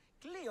Pnyx,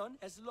 Kleon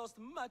has lost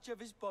much of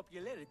his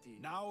popularity.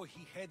 Now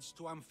he heads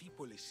to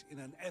Amphipolis in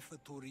an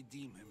effort to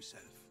redeem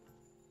himself.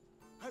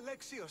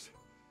 Alexios,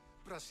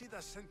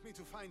 Brasidas sent me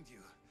to find you.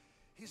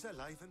 He's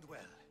alive and well.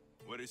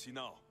 Where is he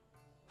now?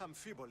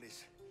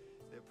 Amphipolis.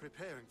 They're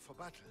preparing for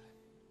battle.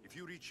 If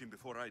you reach him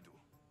before I do,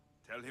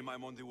 tell him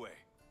I'm on the way.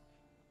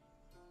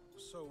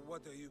 So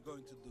what are you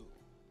going to do?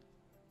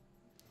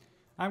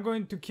 I'm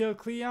going to kill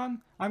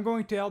Kleon. I'm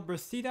going to help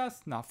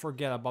Brasidas. No,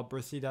 forget about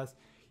Brasidas.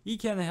 He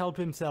can help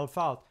himself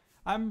out.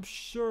 I'm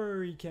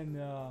sure he can.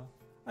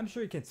 I'm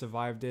sure he can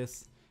survive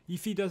this.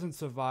 If he doesn't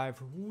survive,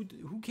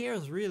 who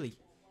cares really?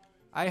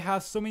 I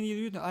have so many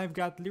loot. I've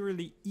got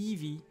literally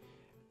Evie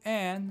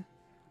and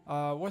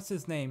what's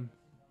his name?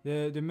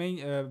 The main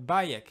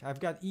Bayek. I've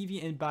got Evie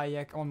and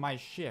Bayek on my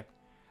ship.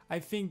 I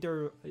think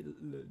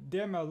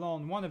them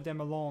alone. One of them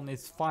alone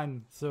is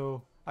fine.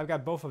 So I've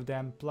got both of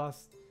them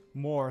plus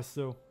more,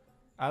 so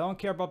I don't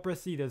care about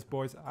Brasidas,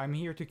 boys. I'm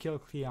here to kill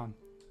Kleon.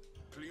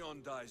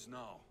 Kleon dies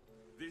now.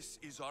 This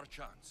is our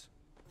chance.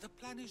 The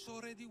plan is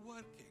already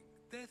working.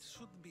 Death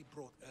shouldn't be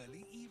brought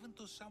early, even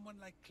to someone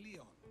like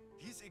Kleon.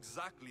 He's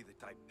exactly the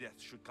type death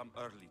should come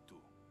early to.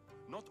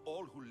 Not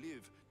all who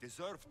live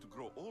deserve to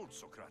grow old,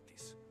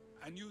 Socrates.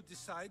 And you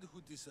decide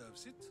who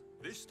deserves it?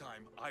 This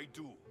time, I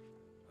do.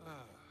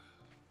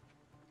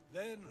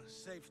 Then,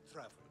 safe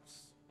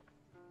travels.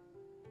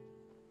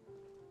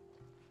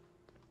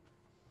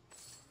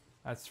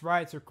 That's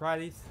right,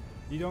 Socrates.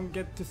 You don't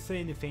get to say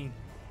anything.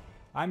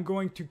 I'm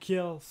going to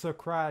kill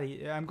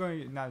Socrates. I'm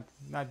going to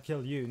not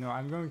kill you. No,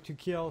 I'm going to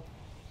kill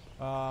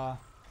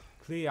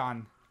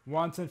Kleon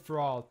once and for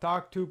all.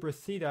 Talk to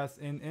Brasidas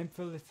in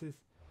Amphipolis.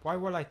 Why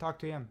would I talk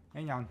to him?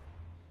 Hang on.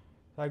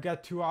 I've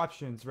got two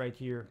options right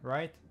here,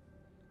 right?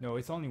 No,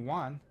 it's only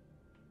one.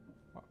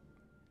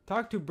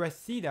 Talk to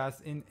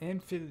Brasidas in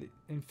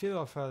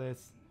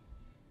Amphipolis.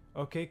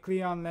 Okay,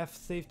 Kleon left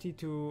safety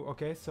to...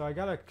 Okay, so I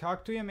gotta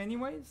talk to him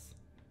anyways?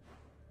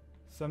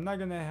 So I'm not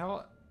gonna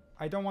help...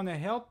 I don't want to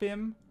help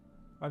him.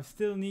 I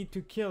still need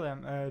to kill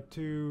him.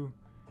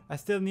 I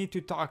still need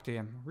to talk to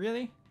him.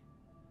 Really?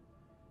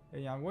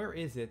 Yeah, where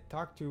is it?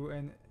 Talk to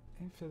an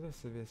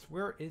Amphipolis.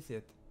 Where is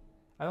it?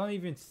 I don't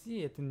even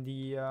see it in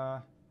the...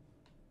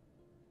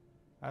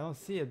 I don't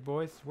see it,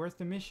 boys. Where's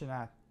the mission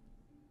at?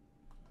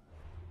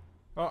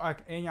 Oh,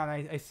 hang on.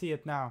 I see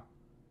it now.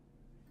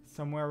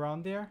 Somewhere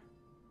around there?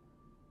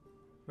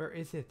 Where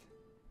is it?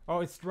 Oh,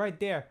 it's right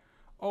there.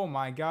 Oh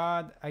my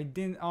god. I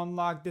didn't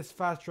unlock this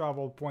fast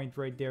travel point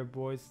right there,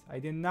 boys. I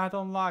did not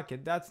unlock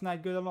it. That's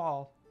not good at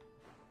all.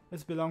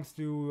 This belongs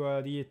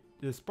to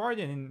the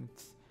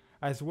Spartans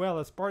as well.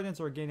 The Spartans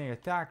are getting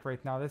attacked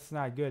right now. That's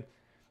not good.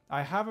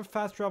 I have a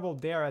fast travel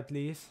there at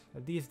least.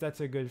 At least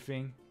that's a good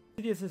thing.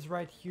 This is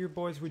right here,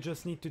 boys. We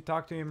just need to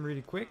talk to him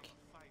really quick.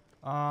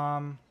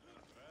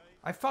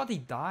 I thought he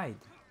died.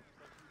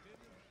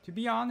 To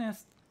be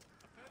honest,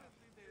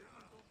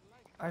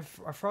 I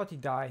thought he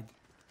died.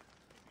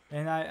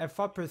 And I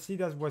thought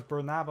Brasidas was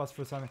Barnabas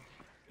for some.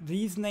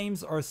 These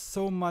names are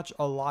so much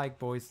alike,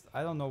 boys.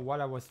 I don't know what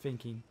I was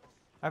thinking.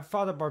 I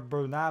thought about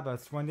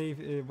Barnabas when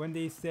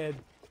they said,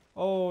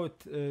 oh,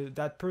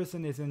 that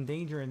person is in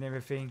danger and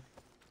everything,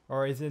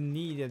 or is in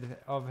need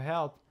of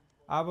help.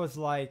 I was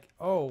like,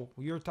 oh,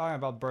 you're talking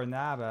about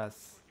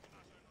Barnabas.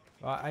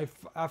 I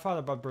thought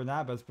about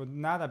Barnabas, but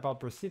not about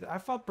Brasidas. I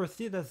thought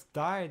Brasidas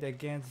died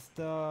against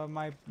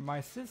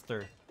my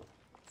sister.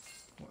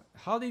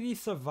 How did he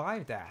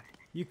survive that?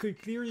 You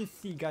could clearly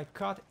see he got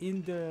caught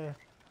in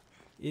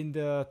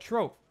the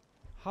throat.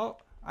 How?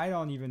 I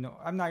don't even know.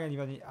 I'm not gonna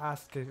even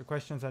ask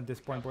questions at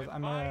this point, boys.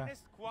 I'm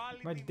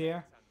right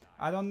there.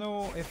 I don't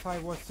know if I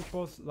was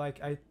supposed,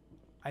 like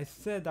I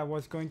said I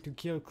was going to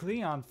kill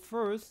Kleon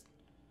first,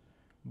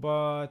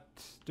 but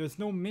there's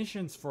no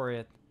missions for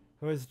it.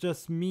 So it's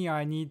just me.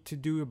 I need to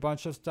do a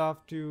bunch of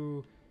stuff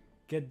to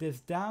get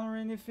this down or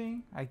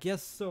anything. I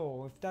guess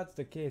so. If that's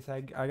the case,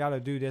 I gotta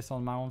do this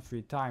on my own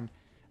free time.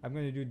 I'm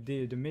gonna do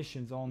the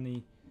missions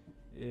only.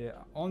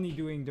 Only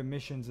doing the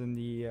missions in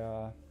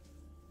the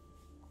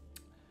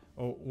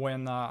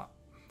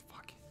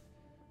fuck.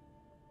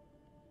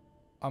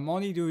 I'm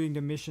only doing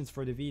the missions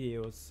for the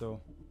videos,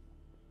 so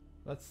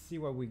let's see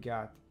what we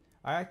got.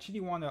 I actually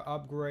want to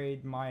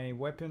upgrade my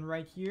weapon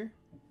right here,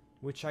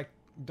 which I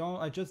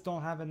just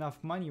don't have enough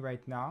money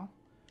right now,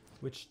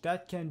 which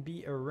that can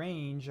be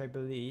arranged, I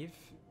believe.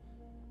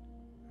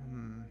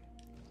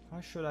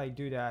 How should I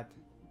do that?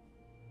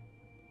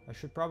 I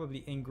should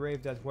probably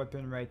engrave that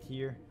weapon right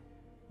here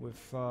with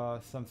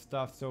some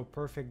stuff. So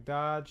perfect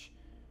dodge,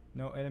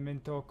 no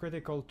elemental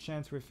critical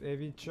chance with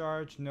heavy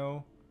charge,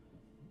 no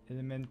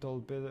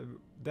elemental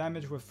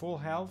damage with full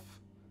health.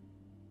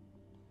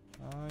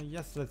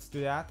 Yes, let's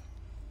do that.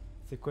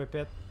 Let's equip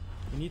it.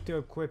 We need to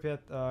equip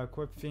it,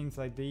 equip things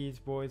like these,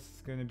 boys.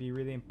 It's gonna be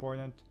really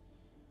important.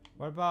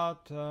 What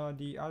about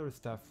the other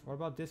stuff? What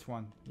about this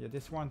one? Yeah,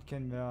 this one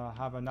can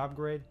have an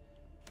upgrade.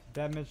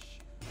 Damage,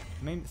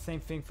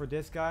 same thing for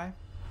this guy.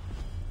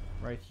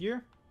 Right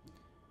here.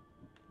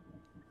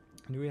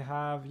 And we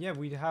have, yeah,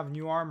 we have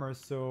new armor,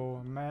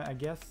 so I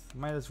guess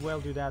might as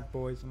well do that,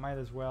 boys. Might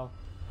as well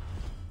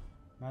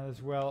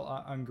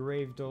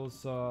engrave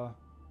those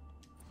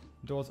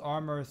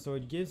armor, so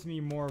it gives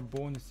me more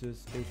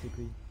bonuses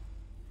basically.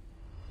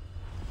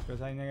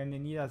 Because I'm gonna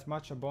need as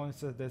much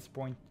bonuses at this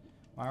point.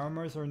 My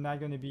armors are not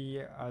gonna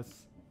be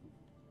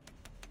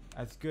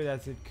as good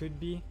as it could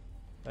be.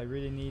 I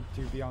really need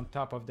to be on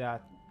top of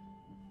that.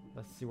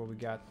 Let's see what we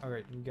got.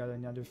 Alright, we got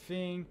another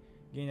thing.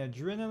 Gain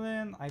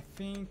adrenaline, I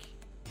think.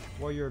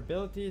 Warrior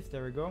abilities,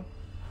 there we go.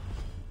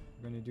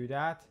 We're gonna do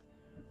that.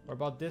 What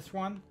about this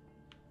one?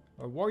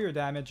 Warrior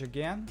damage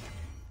again.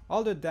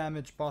 All the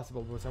damage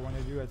possible, because I want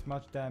to do as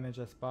much damage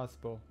as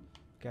possible.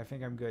 Okay, I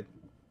think I'm good.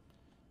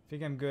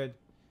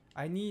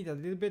 I need a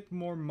little bit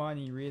more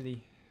money,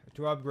 really,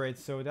 to upgrade.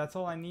 So that's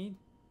all I need.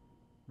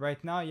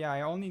 Right now, yeah,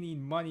 I only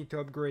need money to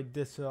upgrade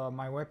this,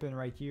 my weapon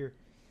right here.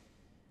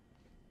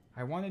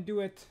 I want to do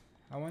it.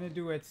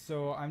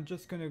 So I'm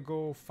just gonna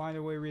go find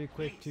a way really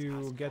quick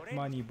to get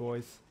money,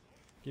 boys.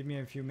 Give me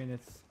a few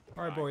minutes.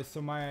 Alright, boys, so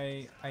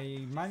I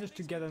managed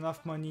to get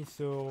enough money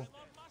so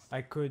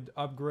I could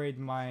upgrade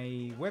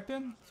my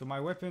weapon. So my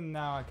weapon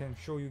now, I can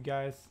show you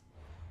guys.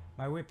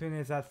 My weapon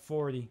is at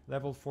 40,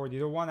 level 40.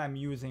 The one I'm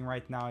using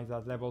right now is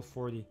at level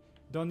 40.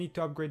 Don't need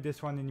to upgrade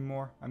this one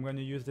anymore. I'm going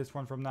to use this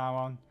one from now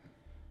on.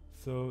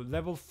 So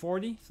level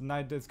 40, so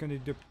now that's going to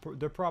do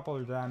the proper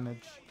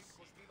damage.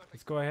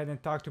 Let's go ahead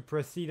and talk to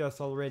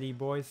Brasidas already,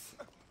 boys.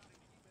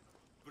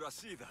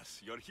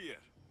 Brasidas, you're here.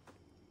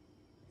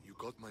 You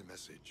got my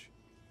message.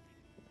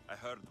 I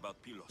heard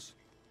about Pylos.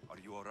 Are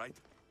you alright?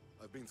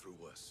 I've been through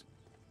worse.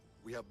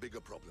 We have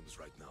bigger problems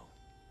right now.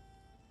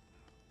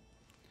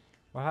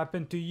 What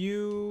happened to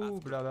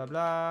you? Blah, blah,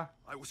 blah.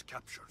 I was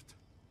captured.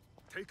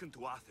 Taken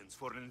to Athens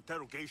for an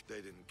interrogation.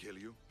 They didn't kill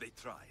you? They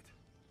tried.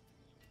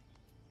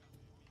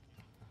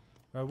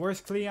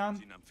 Where's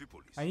Kleon? In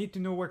Amphipolis. I need to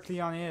know where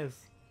Kleon is.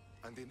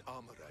 And in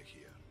armor, I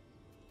hear.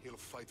 He'll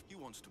fight. He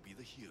wants to be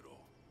the hero.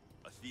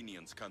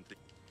 Athenians can't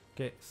think.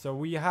 Okay, so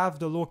we have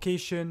the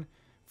location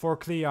for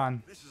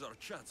Kleon. This is our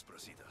chance,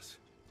 Brasidas.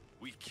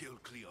 We kill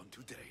Kleon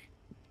today.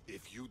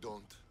 If you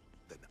don't,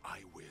 then I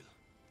will.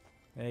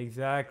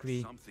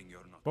 Exactly. Something you're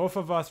not. Both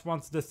of us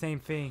wants the same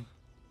thing.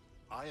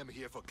 I am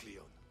here for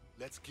Kleon.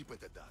 Let's keep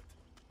it at that.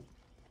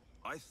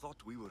 I thought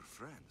we were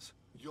friends.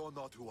 You're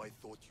not who I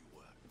thought you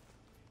were.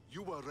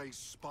 You were raised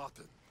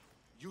Spartan.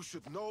 You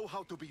should know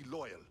how to be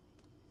loyal.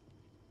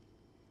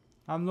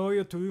 I'm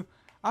loyal to you.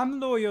 I'm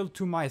loyal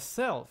to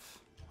myself.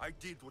 I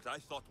did what I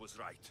thought was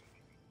right.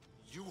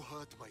 You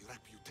hurt my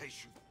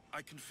reputation.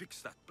 I can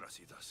fix that,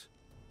 Brasidas.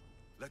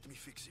 Let me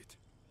fix it.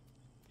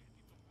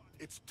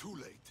 It's too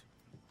late.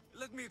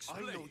 Let me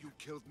explain. I know you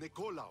killed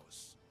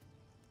Nikolaos.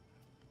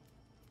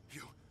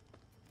 You...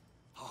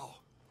 How?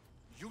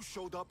 You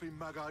showed up in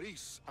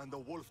Magaris and the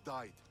wolf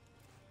died.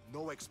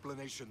 No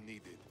explanation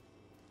needed.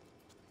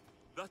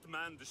 That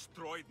man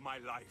destroyed my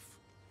life.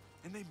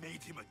 And they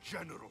made him a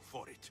general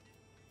for it.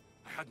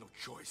 I had no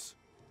choice.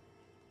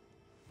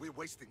 We're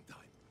wasting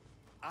time.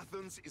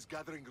 Athens is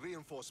gathering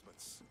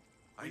reinforcements.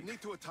 We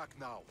need to attack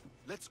now.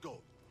 Let's go.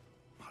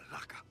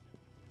 Malaka.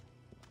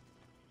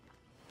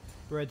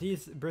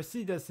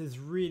 Brasidas is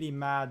really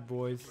mad,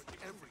 boys.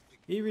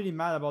 He's really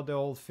mad about the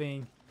whole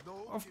thing.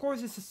 Of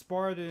course, it's a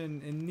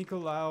Spartan, and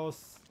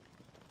Nikolaos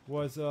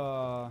was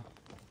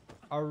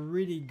a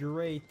really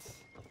great,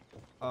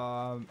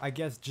 I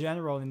guess,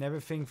 general and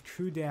everything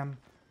through them,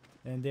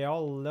 and they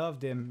all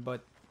loved him.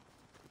 But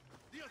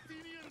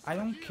I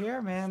don't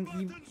care, man.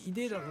 He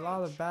did a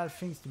lot of bad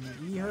things to me.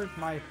 He hurt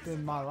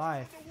in my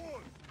life.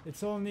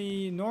 It's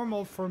only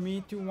normal for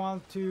me to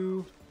want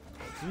to,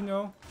 you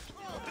know,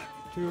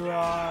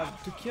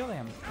 to kill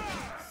him.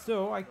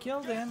 So I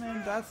killed him,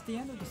 and that's the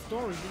end of the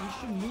story. You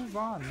should move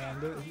on, man.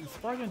 The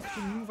Spartans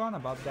should move on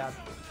about that.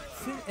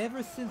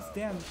 Ever since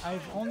then,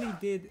 I've only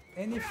did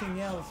anything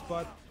else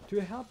but to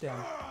help them.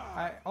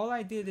 All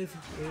I did is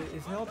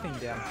helping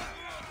them.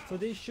 So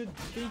they should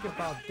think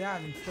about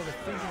that instead of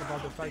thinking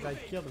about the fact that I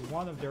killed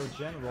one of their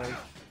generals.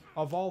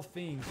 Of all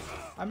things,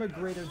 I'm a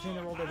greater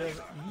general than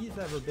he's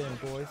ever been,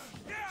 boys.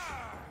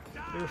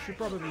 They should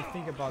probably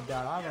think about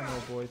that. I don't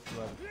know, boys,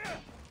 but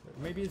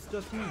maybe it's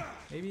just me.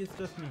 Maybe it's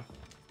just me.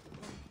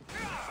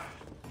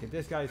 Okay,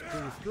 this guy is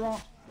pretty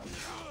strong.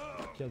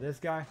 Kill this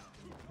guy.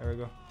 There we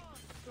go.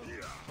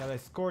 Gotta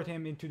escort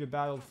him into the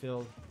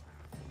battlefield.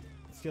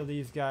 Let's kill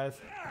these guys.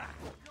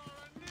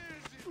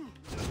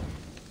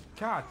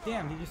 God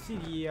damn, did you see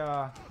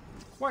the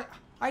what?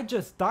 I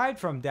just died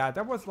from that.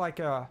 That was like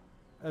a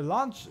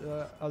launch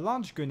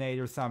grenade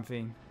or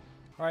something.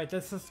 Alright,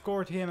 let's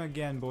escort him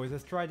again, boys.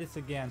 Let's try this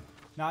again.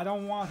 Now I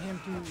don't want him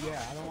to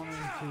I don't want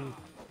him to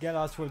get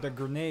us with the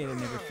grenade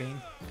and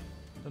everything.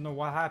 Don't know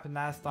what happened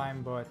last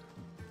time, but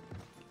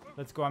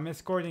let's go. I'm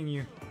escorting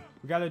you.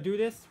 We gotta do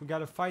this. We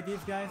gotta fight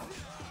these guys.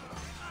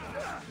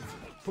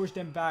 Let's push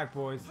them back,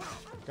 boys.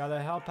 Gotta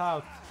help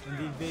out in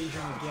the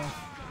invasion against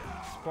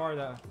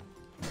Sparta.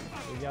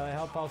 We gotta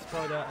help out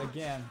Sparta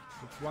again.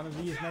 It's one of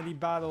these many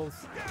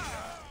battles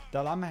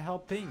that I'm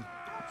helping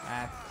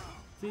at.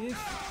 See, this?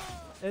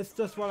 It's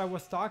just what I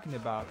was talking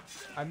about.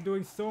 I'm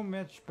doing so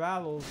much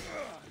battles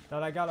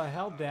that I gotta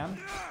help them,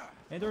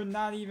 and they're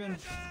not even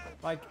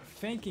like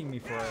thanking me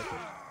for it.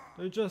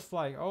 They're just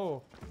like,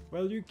 oh,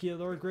 well, you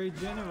killed our great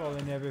general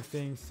and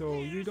everything, so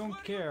you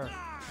don't care.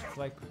 It's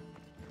like,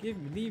 give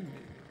me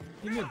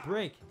a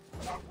break.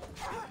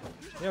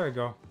 There we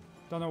go.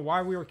 Don't know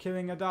why we were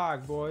killing a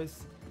dog,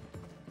 boys,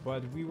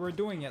 but we were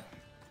doing it.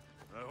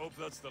 I hope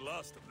that's the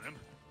last of them.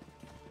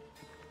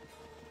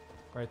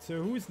 Right,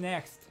 so who's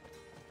next?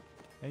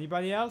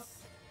 Anybody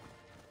else?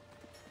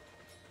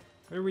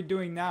 What are we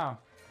doing now?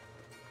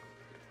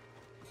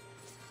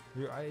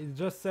 It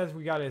just says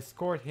we gotta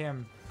escort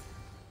him.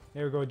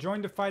 There we go.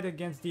 Join the fight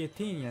against the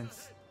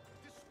Athenians.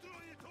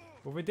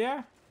 Over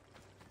there?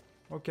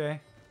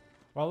 Okay.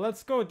 Well,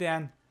 let's go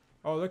then.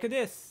 Oh, look at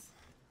this.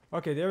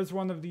 Okay, there's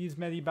one of these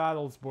many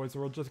battles, boys.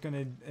 We're just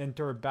gonna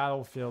enter a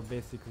battlefield,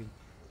 basically.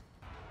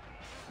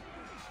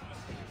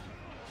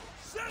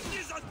 Send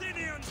these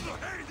Athenians to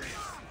Hades!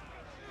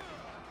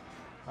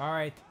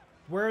 Alright.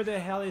 Where the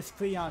hell is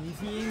Kleon? Is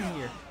he in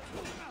here?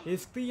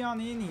 Is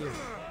Kleon in here?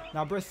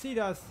 Now,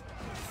 Brasidas,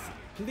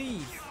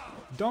 please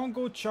don't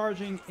go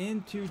charging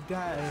into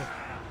that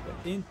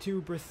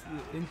into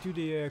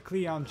the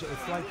Kleon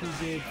just like you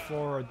did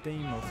for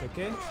Deimos,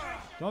 okay?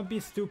 Don't be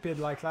stupid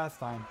like last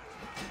time.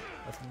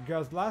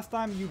 Because last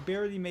time you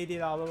barely made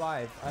it out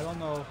alive. I don't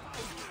know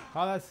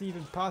how that's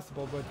even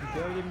possible, but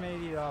you barely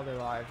made it out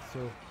alive.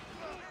 So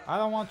I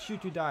don't want you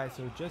to die.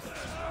 So just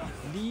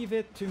leave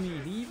it to me.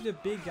 Leave the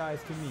big guys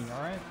to me.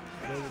 All right?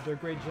 They're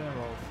great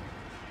generals.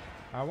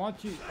 I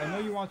want you. I know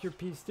you want your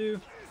piece too.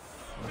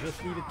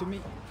 Just leave it to me.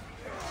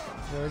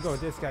 There we go.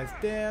 This guy's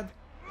dead.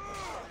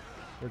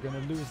 We're gonna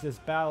lose this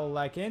battle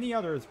like any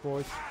others,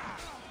 boys.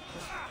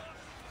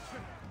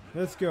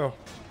 Let's go.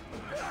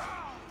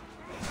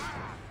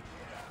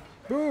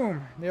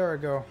 Boom! There we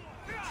go.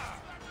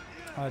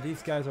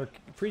 These guys are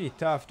pretty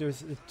tough.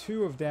 There's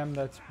two of them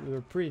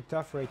they're pretty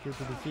tough right here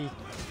to defeat.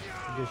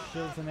 With the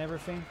shields and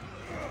everything.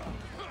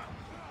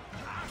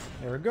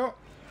 There we go.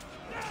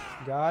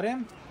 Got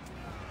him.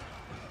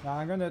 Now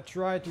I'm gonna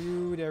try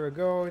to, there we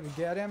go, to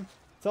get him.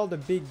 It's all the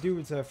big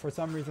dudes. For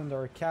some reason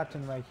they're a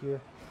captain right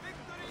here.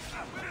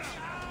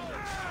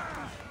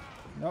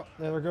 Nope,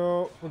 there we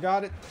go. We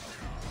got it.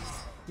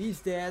 He's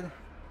dead.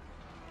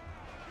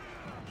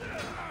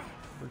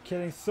 We're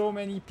killing so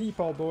many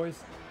people,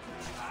 boys.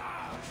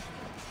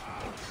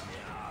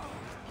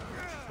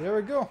 There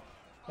we go.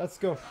 Let's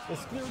go.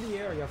 Let's clear the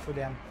area for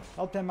them.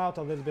 Help them out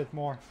a little bit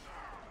more.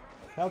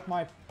 Help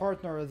my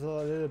partner a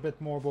little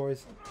bit more,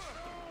 boys.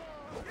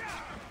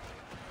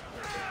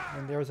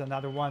 And there's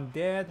another one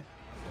dead.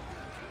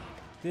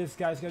 This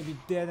guy's gonna be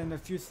dead in a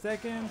few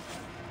seconds.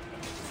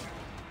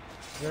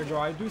 There we go.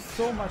 I do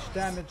so much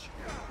damage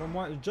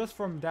just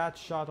from that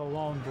shot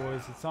alone,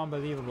 boys. It's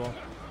unbelievable.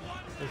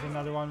 There's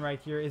another one right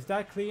here. Is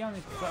that Kleon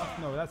itself?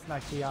 No, that's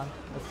not Kleon.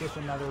 That's just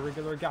another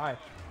regular guy.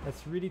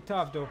 That's really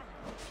tough, though.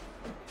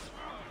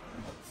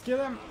 Let's kill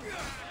him.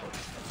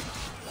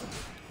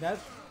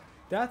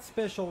 That's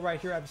special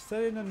right here. I've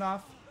said it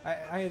enough.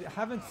 I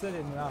haven't said it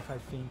enough, I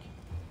think.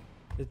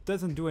 It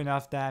doesn't do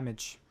enough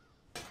damage.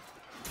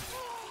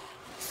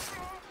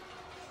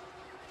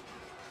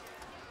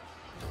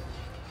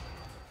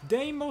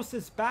 Deimos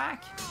is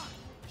back.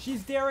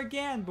 She's there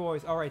again,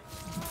 boys. Alright.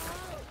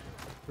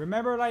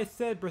 Remember what I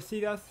said,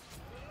 Brasidas?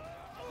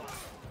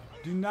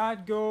 Do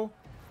not go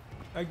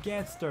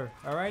against her,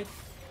 alright?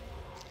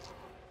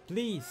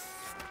 Please.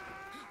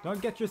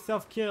 Don't get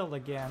yourself killed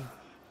again.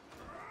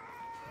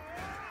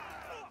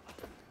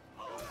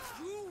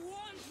 You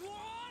want war?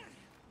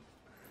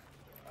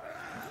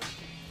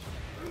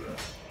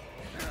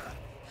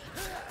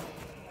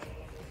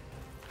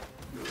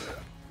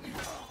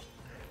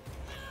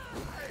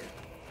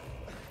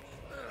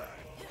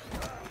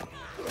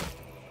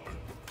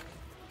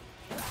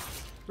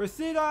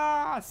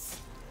 Brasidas!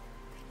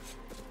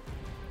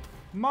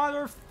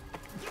 Mother...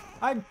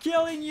 I'm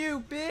killing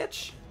you,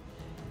 bitch!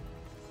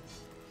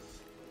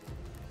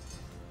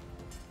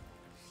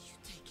 You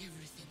take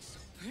everything so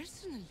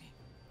personally.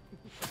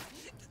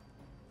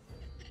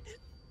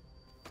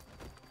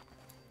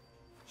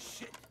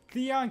 Shit.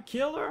 Kleon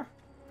killer?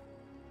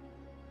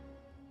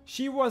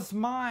 She was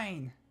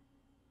mine!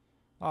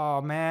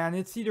 Oh man,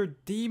 it's either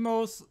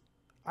Demos...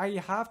 I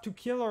have to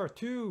kill her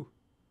too!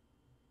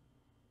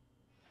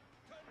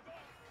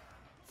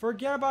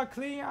 Forget about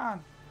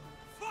Kleon!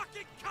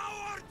 Fucking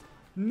coward!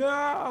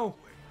 No!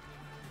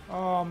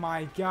 Oh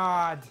my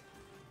god.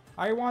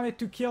 I wanted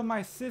to kill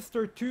my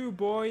sister too,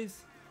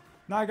 boys.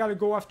 Now I gotta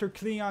go after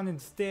Kleon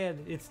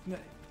instead.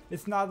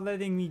 It's not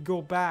letting me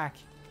go back.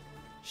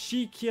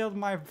 She killed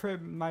my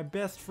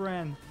best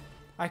friend.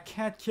 I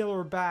can't kill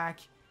her back.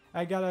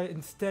 I gotta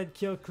instead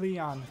kill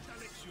Kleon.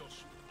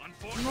 Alexios,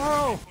 unfortunately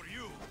No! for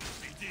you,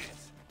 it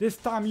is. This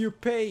time you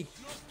pay.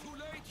 It's not too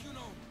late, you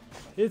know.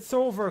 It's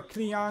over,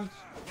 Kleon.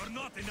 We're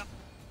not enough.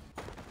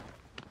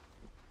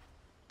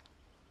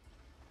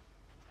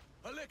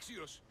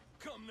 Alexios,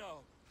 come now.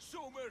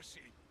 Show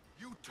mercy.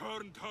 You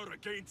turned her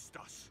against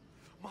us.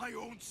 My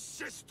own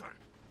sister.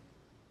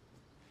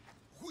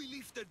 We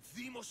lifted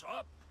Demos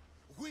up.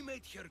 We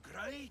made her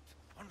great,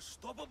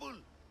 unstoppable.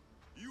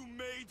 You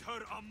made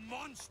her a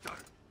monster.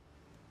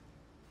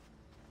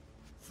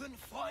 Then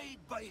fight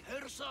by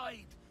her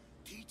side.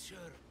 Teach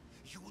her.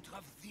 You would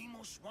have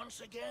Demos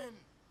once again.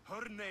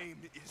 Her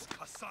name is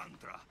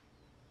Cassandra.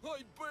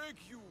 I beg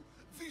you.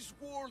 This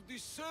world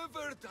is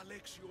severed,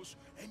 Alexios,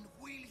 and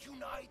we'll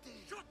unite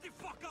it. Shut the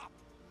fuck up!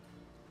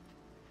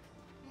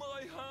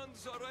 My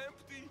hands are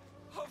empty.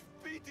 Have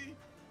pity.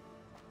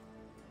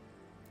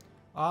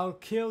 I'll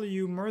kill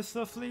you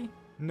mercifully?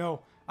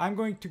 No, I'm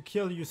going to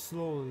kill you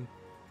slowly.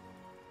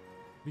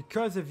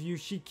 Because of you,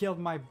 she killed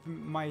my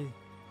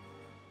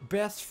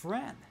best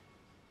friend.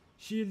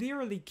 She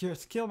literally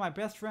just killed my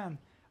best friend.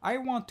 I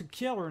want to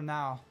kill her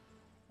now.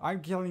 I'm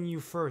killing you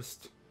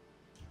first.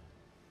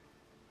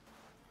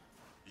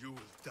 You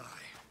will die,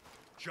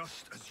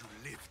 just as you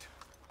lived.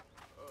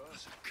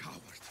 As a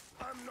coward.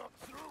 I'm not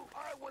through.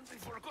 I won't be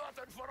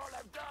forgotten for all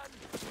I've done.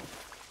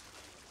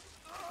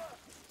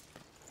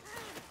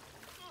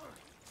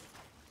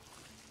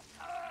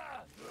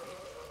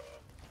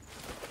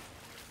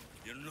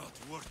 You're not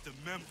worth the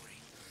memory.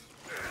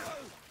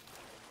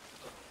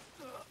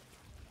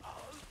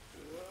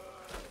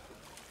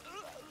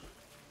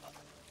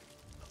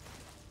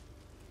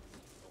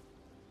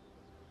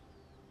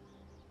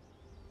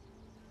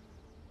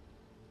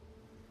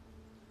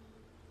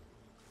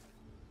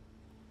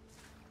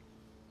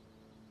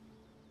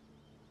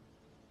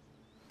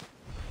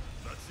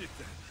 That's it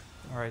then.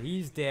 Alright,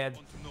 he's dead.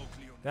 Want to know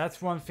Kleon?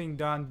 That's one thing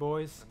done,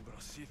 boys. And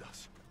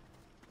Brasidas.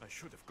 I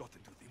should have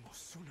gotten to Demos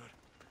sooner.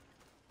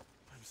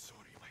 I'm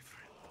sorry, my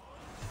friend.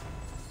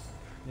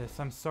 Yes,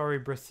 I'm sorry,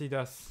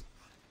 Brasidas.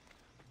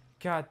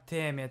 God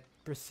damn it.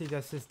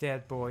 Brasidas is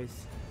dead,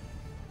 boys.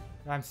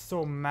 I'm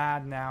so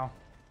mad now.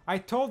 I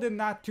told him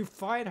not to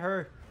fight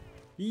her.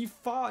 He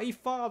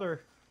fought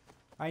her.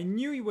 I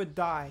knew he would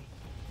die.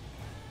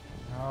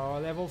 Oh,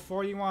 level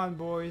 41,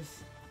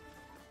 boys.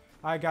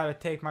 I gotta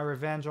take my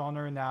revenge on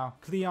her now.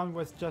 Kleon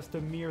was just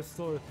a mere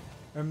soldier.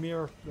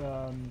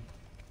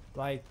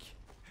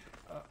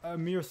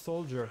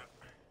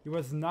 He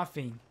was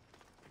nothing.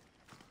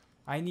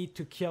 I need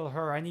to kill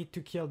her. I need to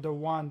kill the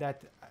one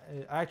that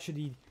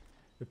actually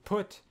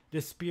put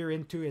the spear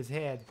into his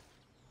head.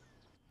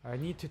 I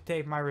need to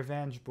take my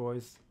revenge,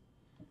 boys.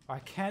 I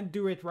can't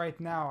do it right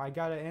now. I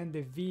gotta end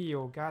the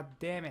video. God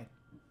damn it.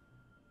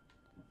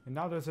 And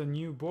now there's a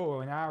new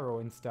bow and arrow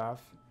and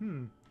stuff.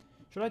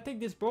 Should I take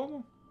this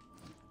bow?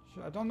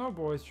 I don't know,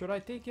 boys. Should I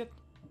take it?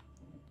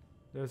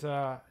 There's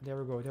a... There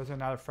we go. There's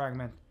another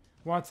fragment.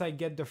 Once I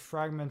get the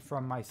fragment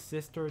from my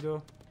sister,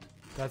 though,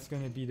 that's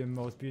gonna be the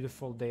most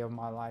beautiful day of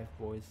my life,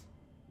 boys.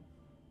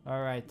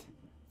 Alright.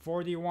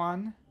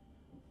 41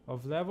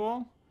 of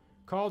level.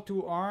 Call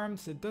to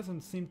arms. It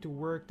doesn't seem to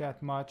work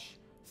that much.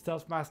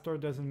 Stealth Master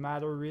doesn't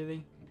matter,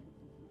 really.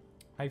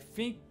 I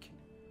think...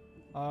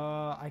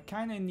 I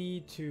kind of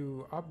need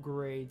to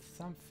upgrade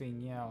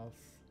something else.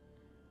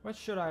 What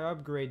should I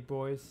upgrade,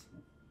 boys?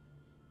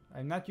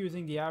 I'm not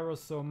using the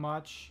arrows so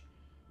much.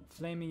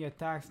 Flaming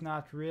attacks,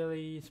 not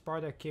really.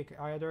 Sparta kick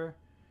either.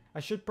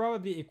 I should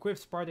probably equip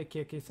Sparta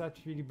kick. It's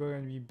actually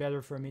going to be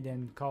better for me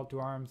than call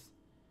to arms.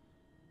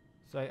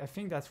 So I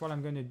think that's what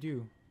I'm going to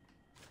do.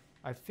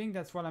 I think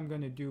that's what I'm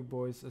going to do,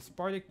 boys. A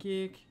Sparta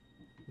kick.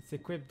 Let's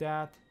equip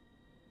that.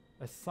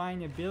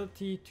 Assign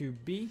ability to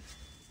B.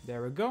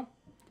 There we go.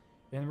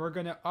 And we're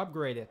gonna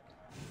upgrade it.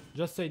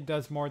 Just so it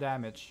does more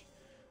damage.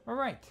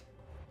 Alright.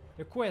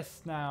 The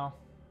quest now.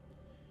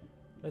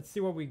 Let's see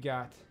what we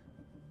got.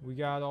 We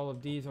got all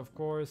of these, of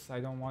course. I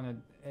don't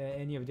want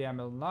any of them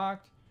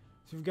unlocked.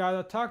 So we've got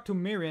to talk to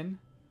Mirin.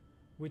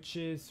 Which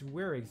is...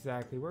 where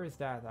exactly? Where is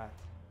that at?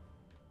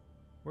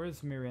 Where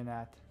is Mirin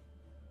at?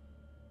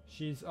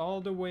 She's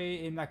all the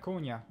way in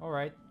Laconia.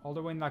 Alright, all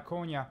the way in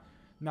Laconia.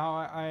 Now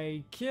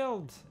I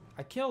killed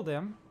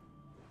him.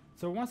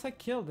 So once I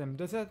killed him,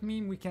 does that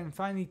mean we can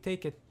finally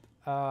take it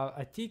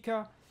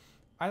Attica?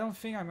 I don't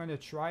think I'm gonna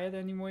try it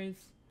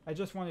anyways. I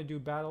just want to do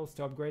battles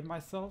to upgrade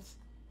myself.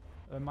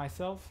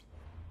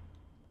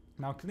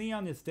 Now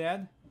Kleon is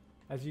dead,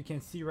 as you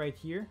can see right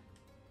here.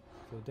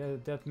 So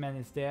that man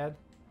is dead.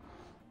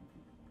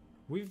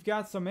 We've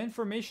got some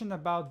information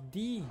about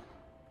the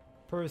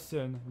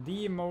person,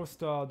 the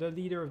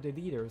leader of the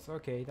leaders.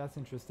 Okay, that's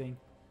interesting.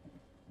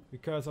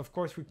 Because of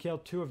course we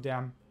killed 2 of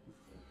them.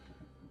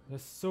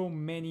 There's so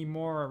many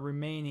more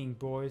remaining,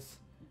 boys.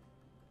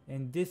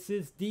 And this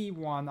is the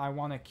one I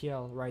want to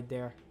kill right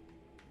there.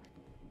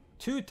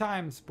 2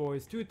 times,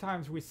 boys. 2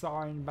 times we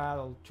saw her in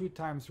battle. 2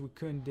 times we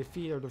couldn't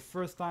defeat her. The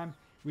first time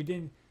we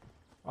didn't.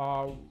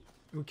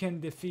 We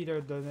can defeat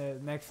her the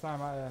next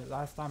time,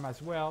 last time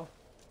as well.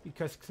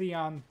 Because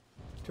Kleon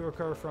took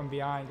her from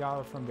behind, got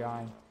her from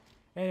behind.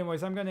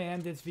 Anyways, I'm gonna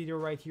end this video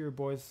right here,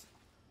 boys.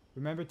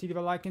 Remember to leave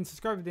a like and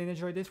subscribe if you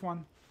enjoyed this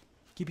one.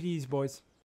 Keep it easy, boys.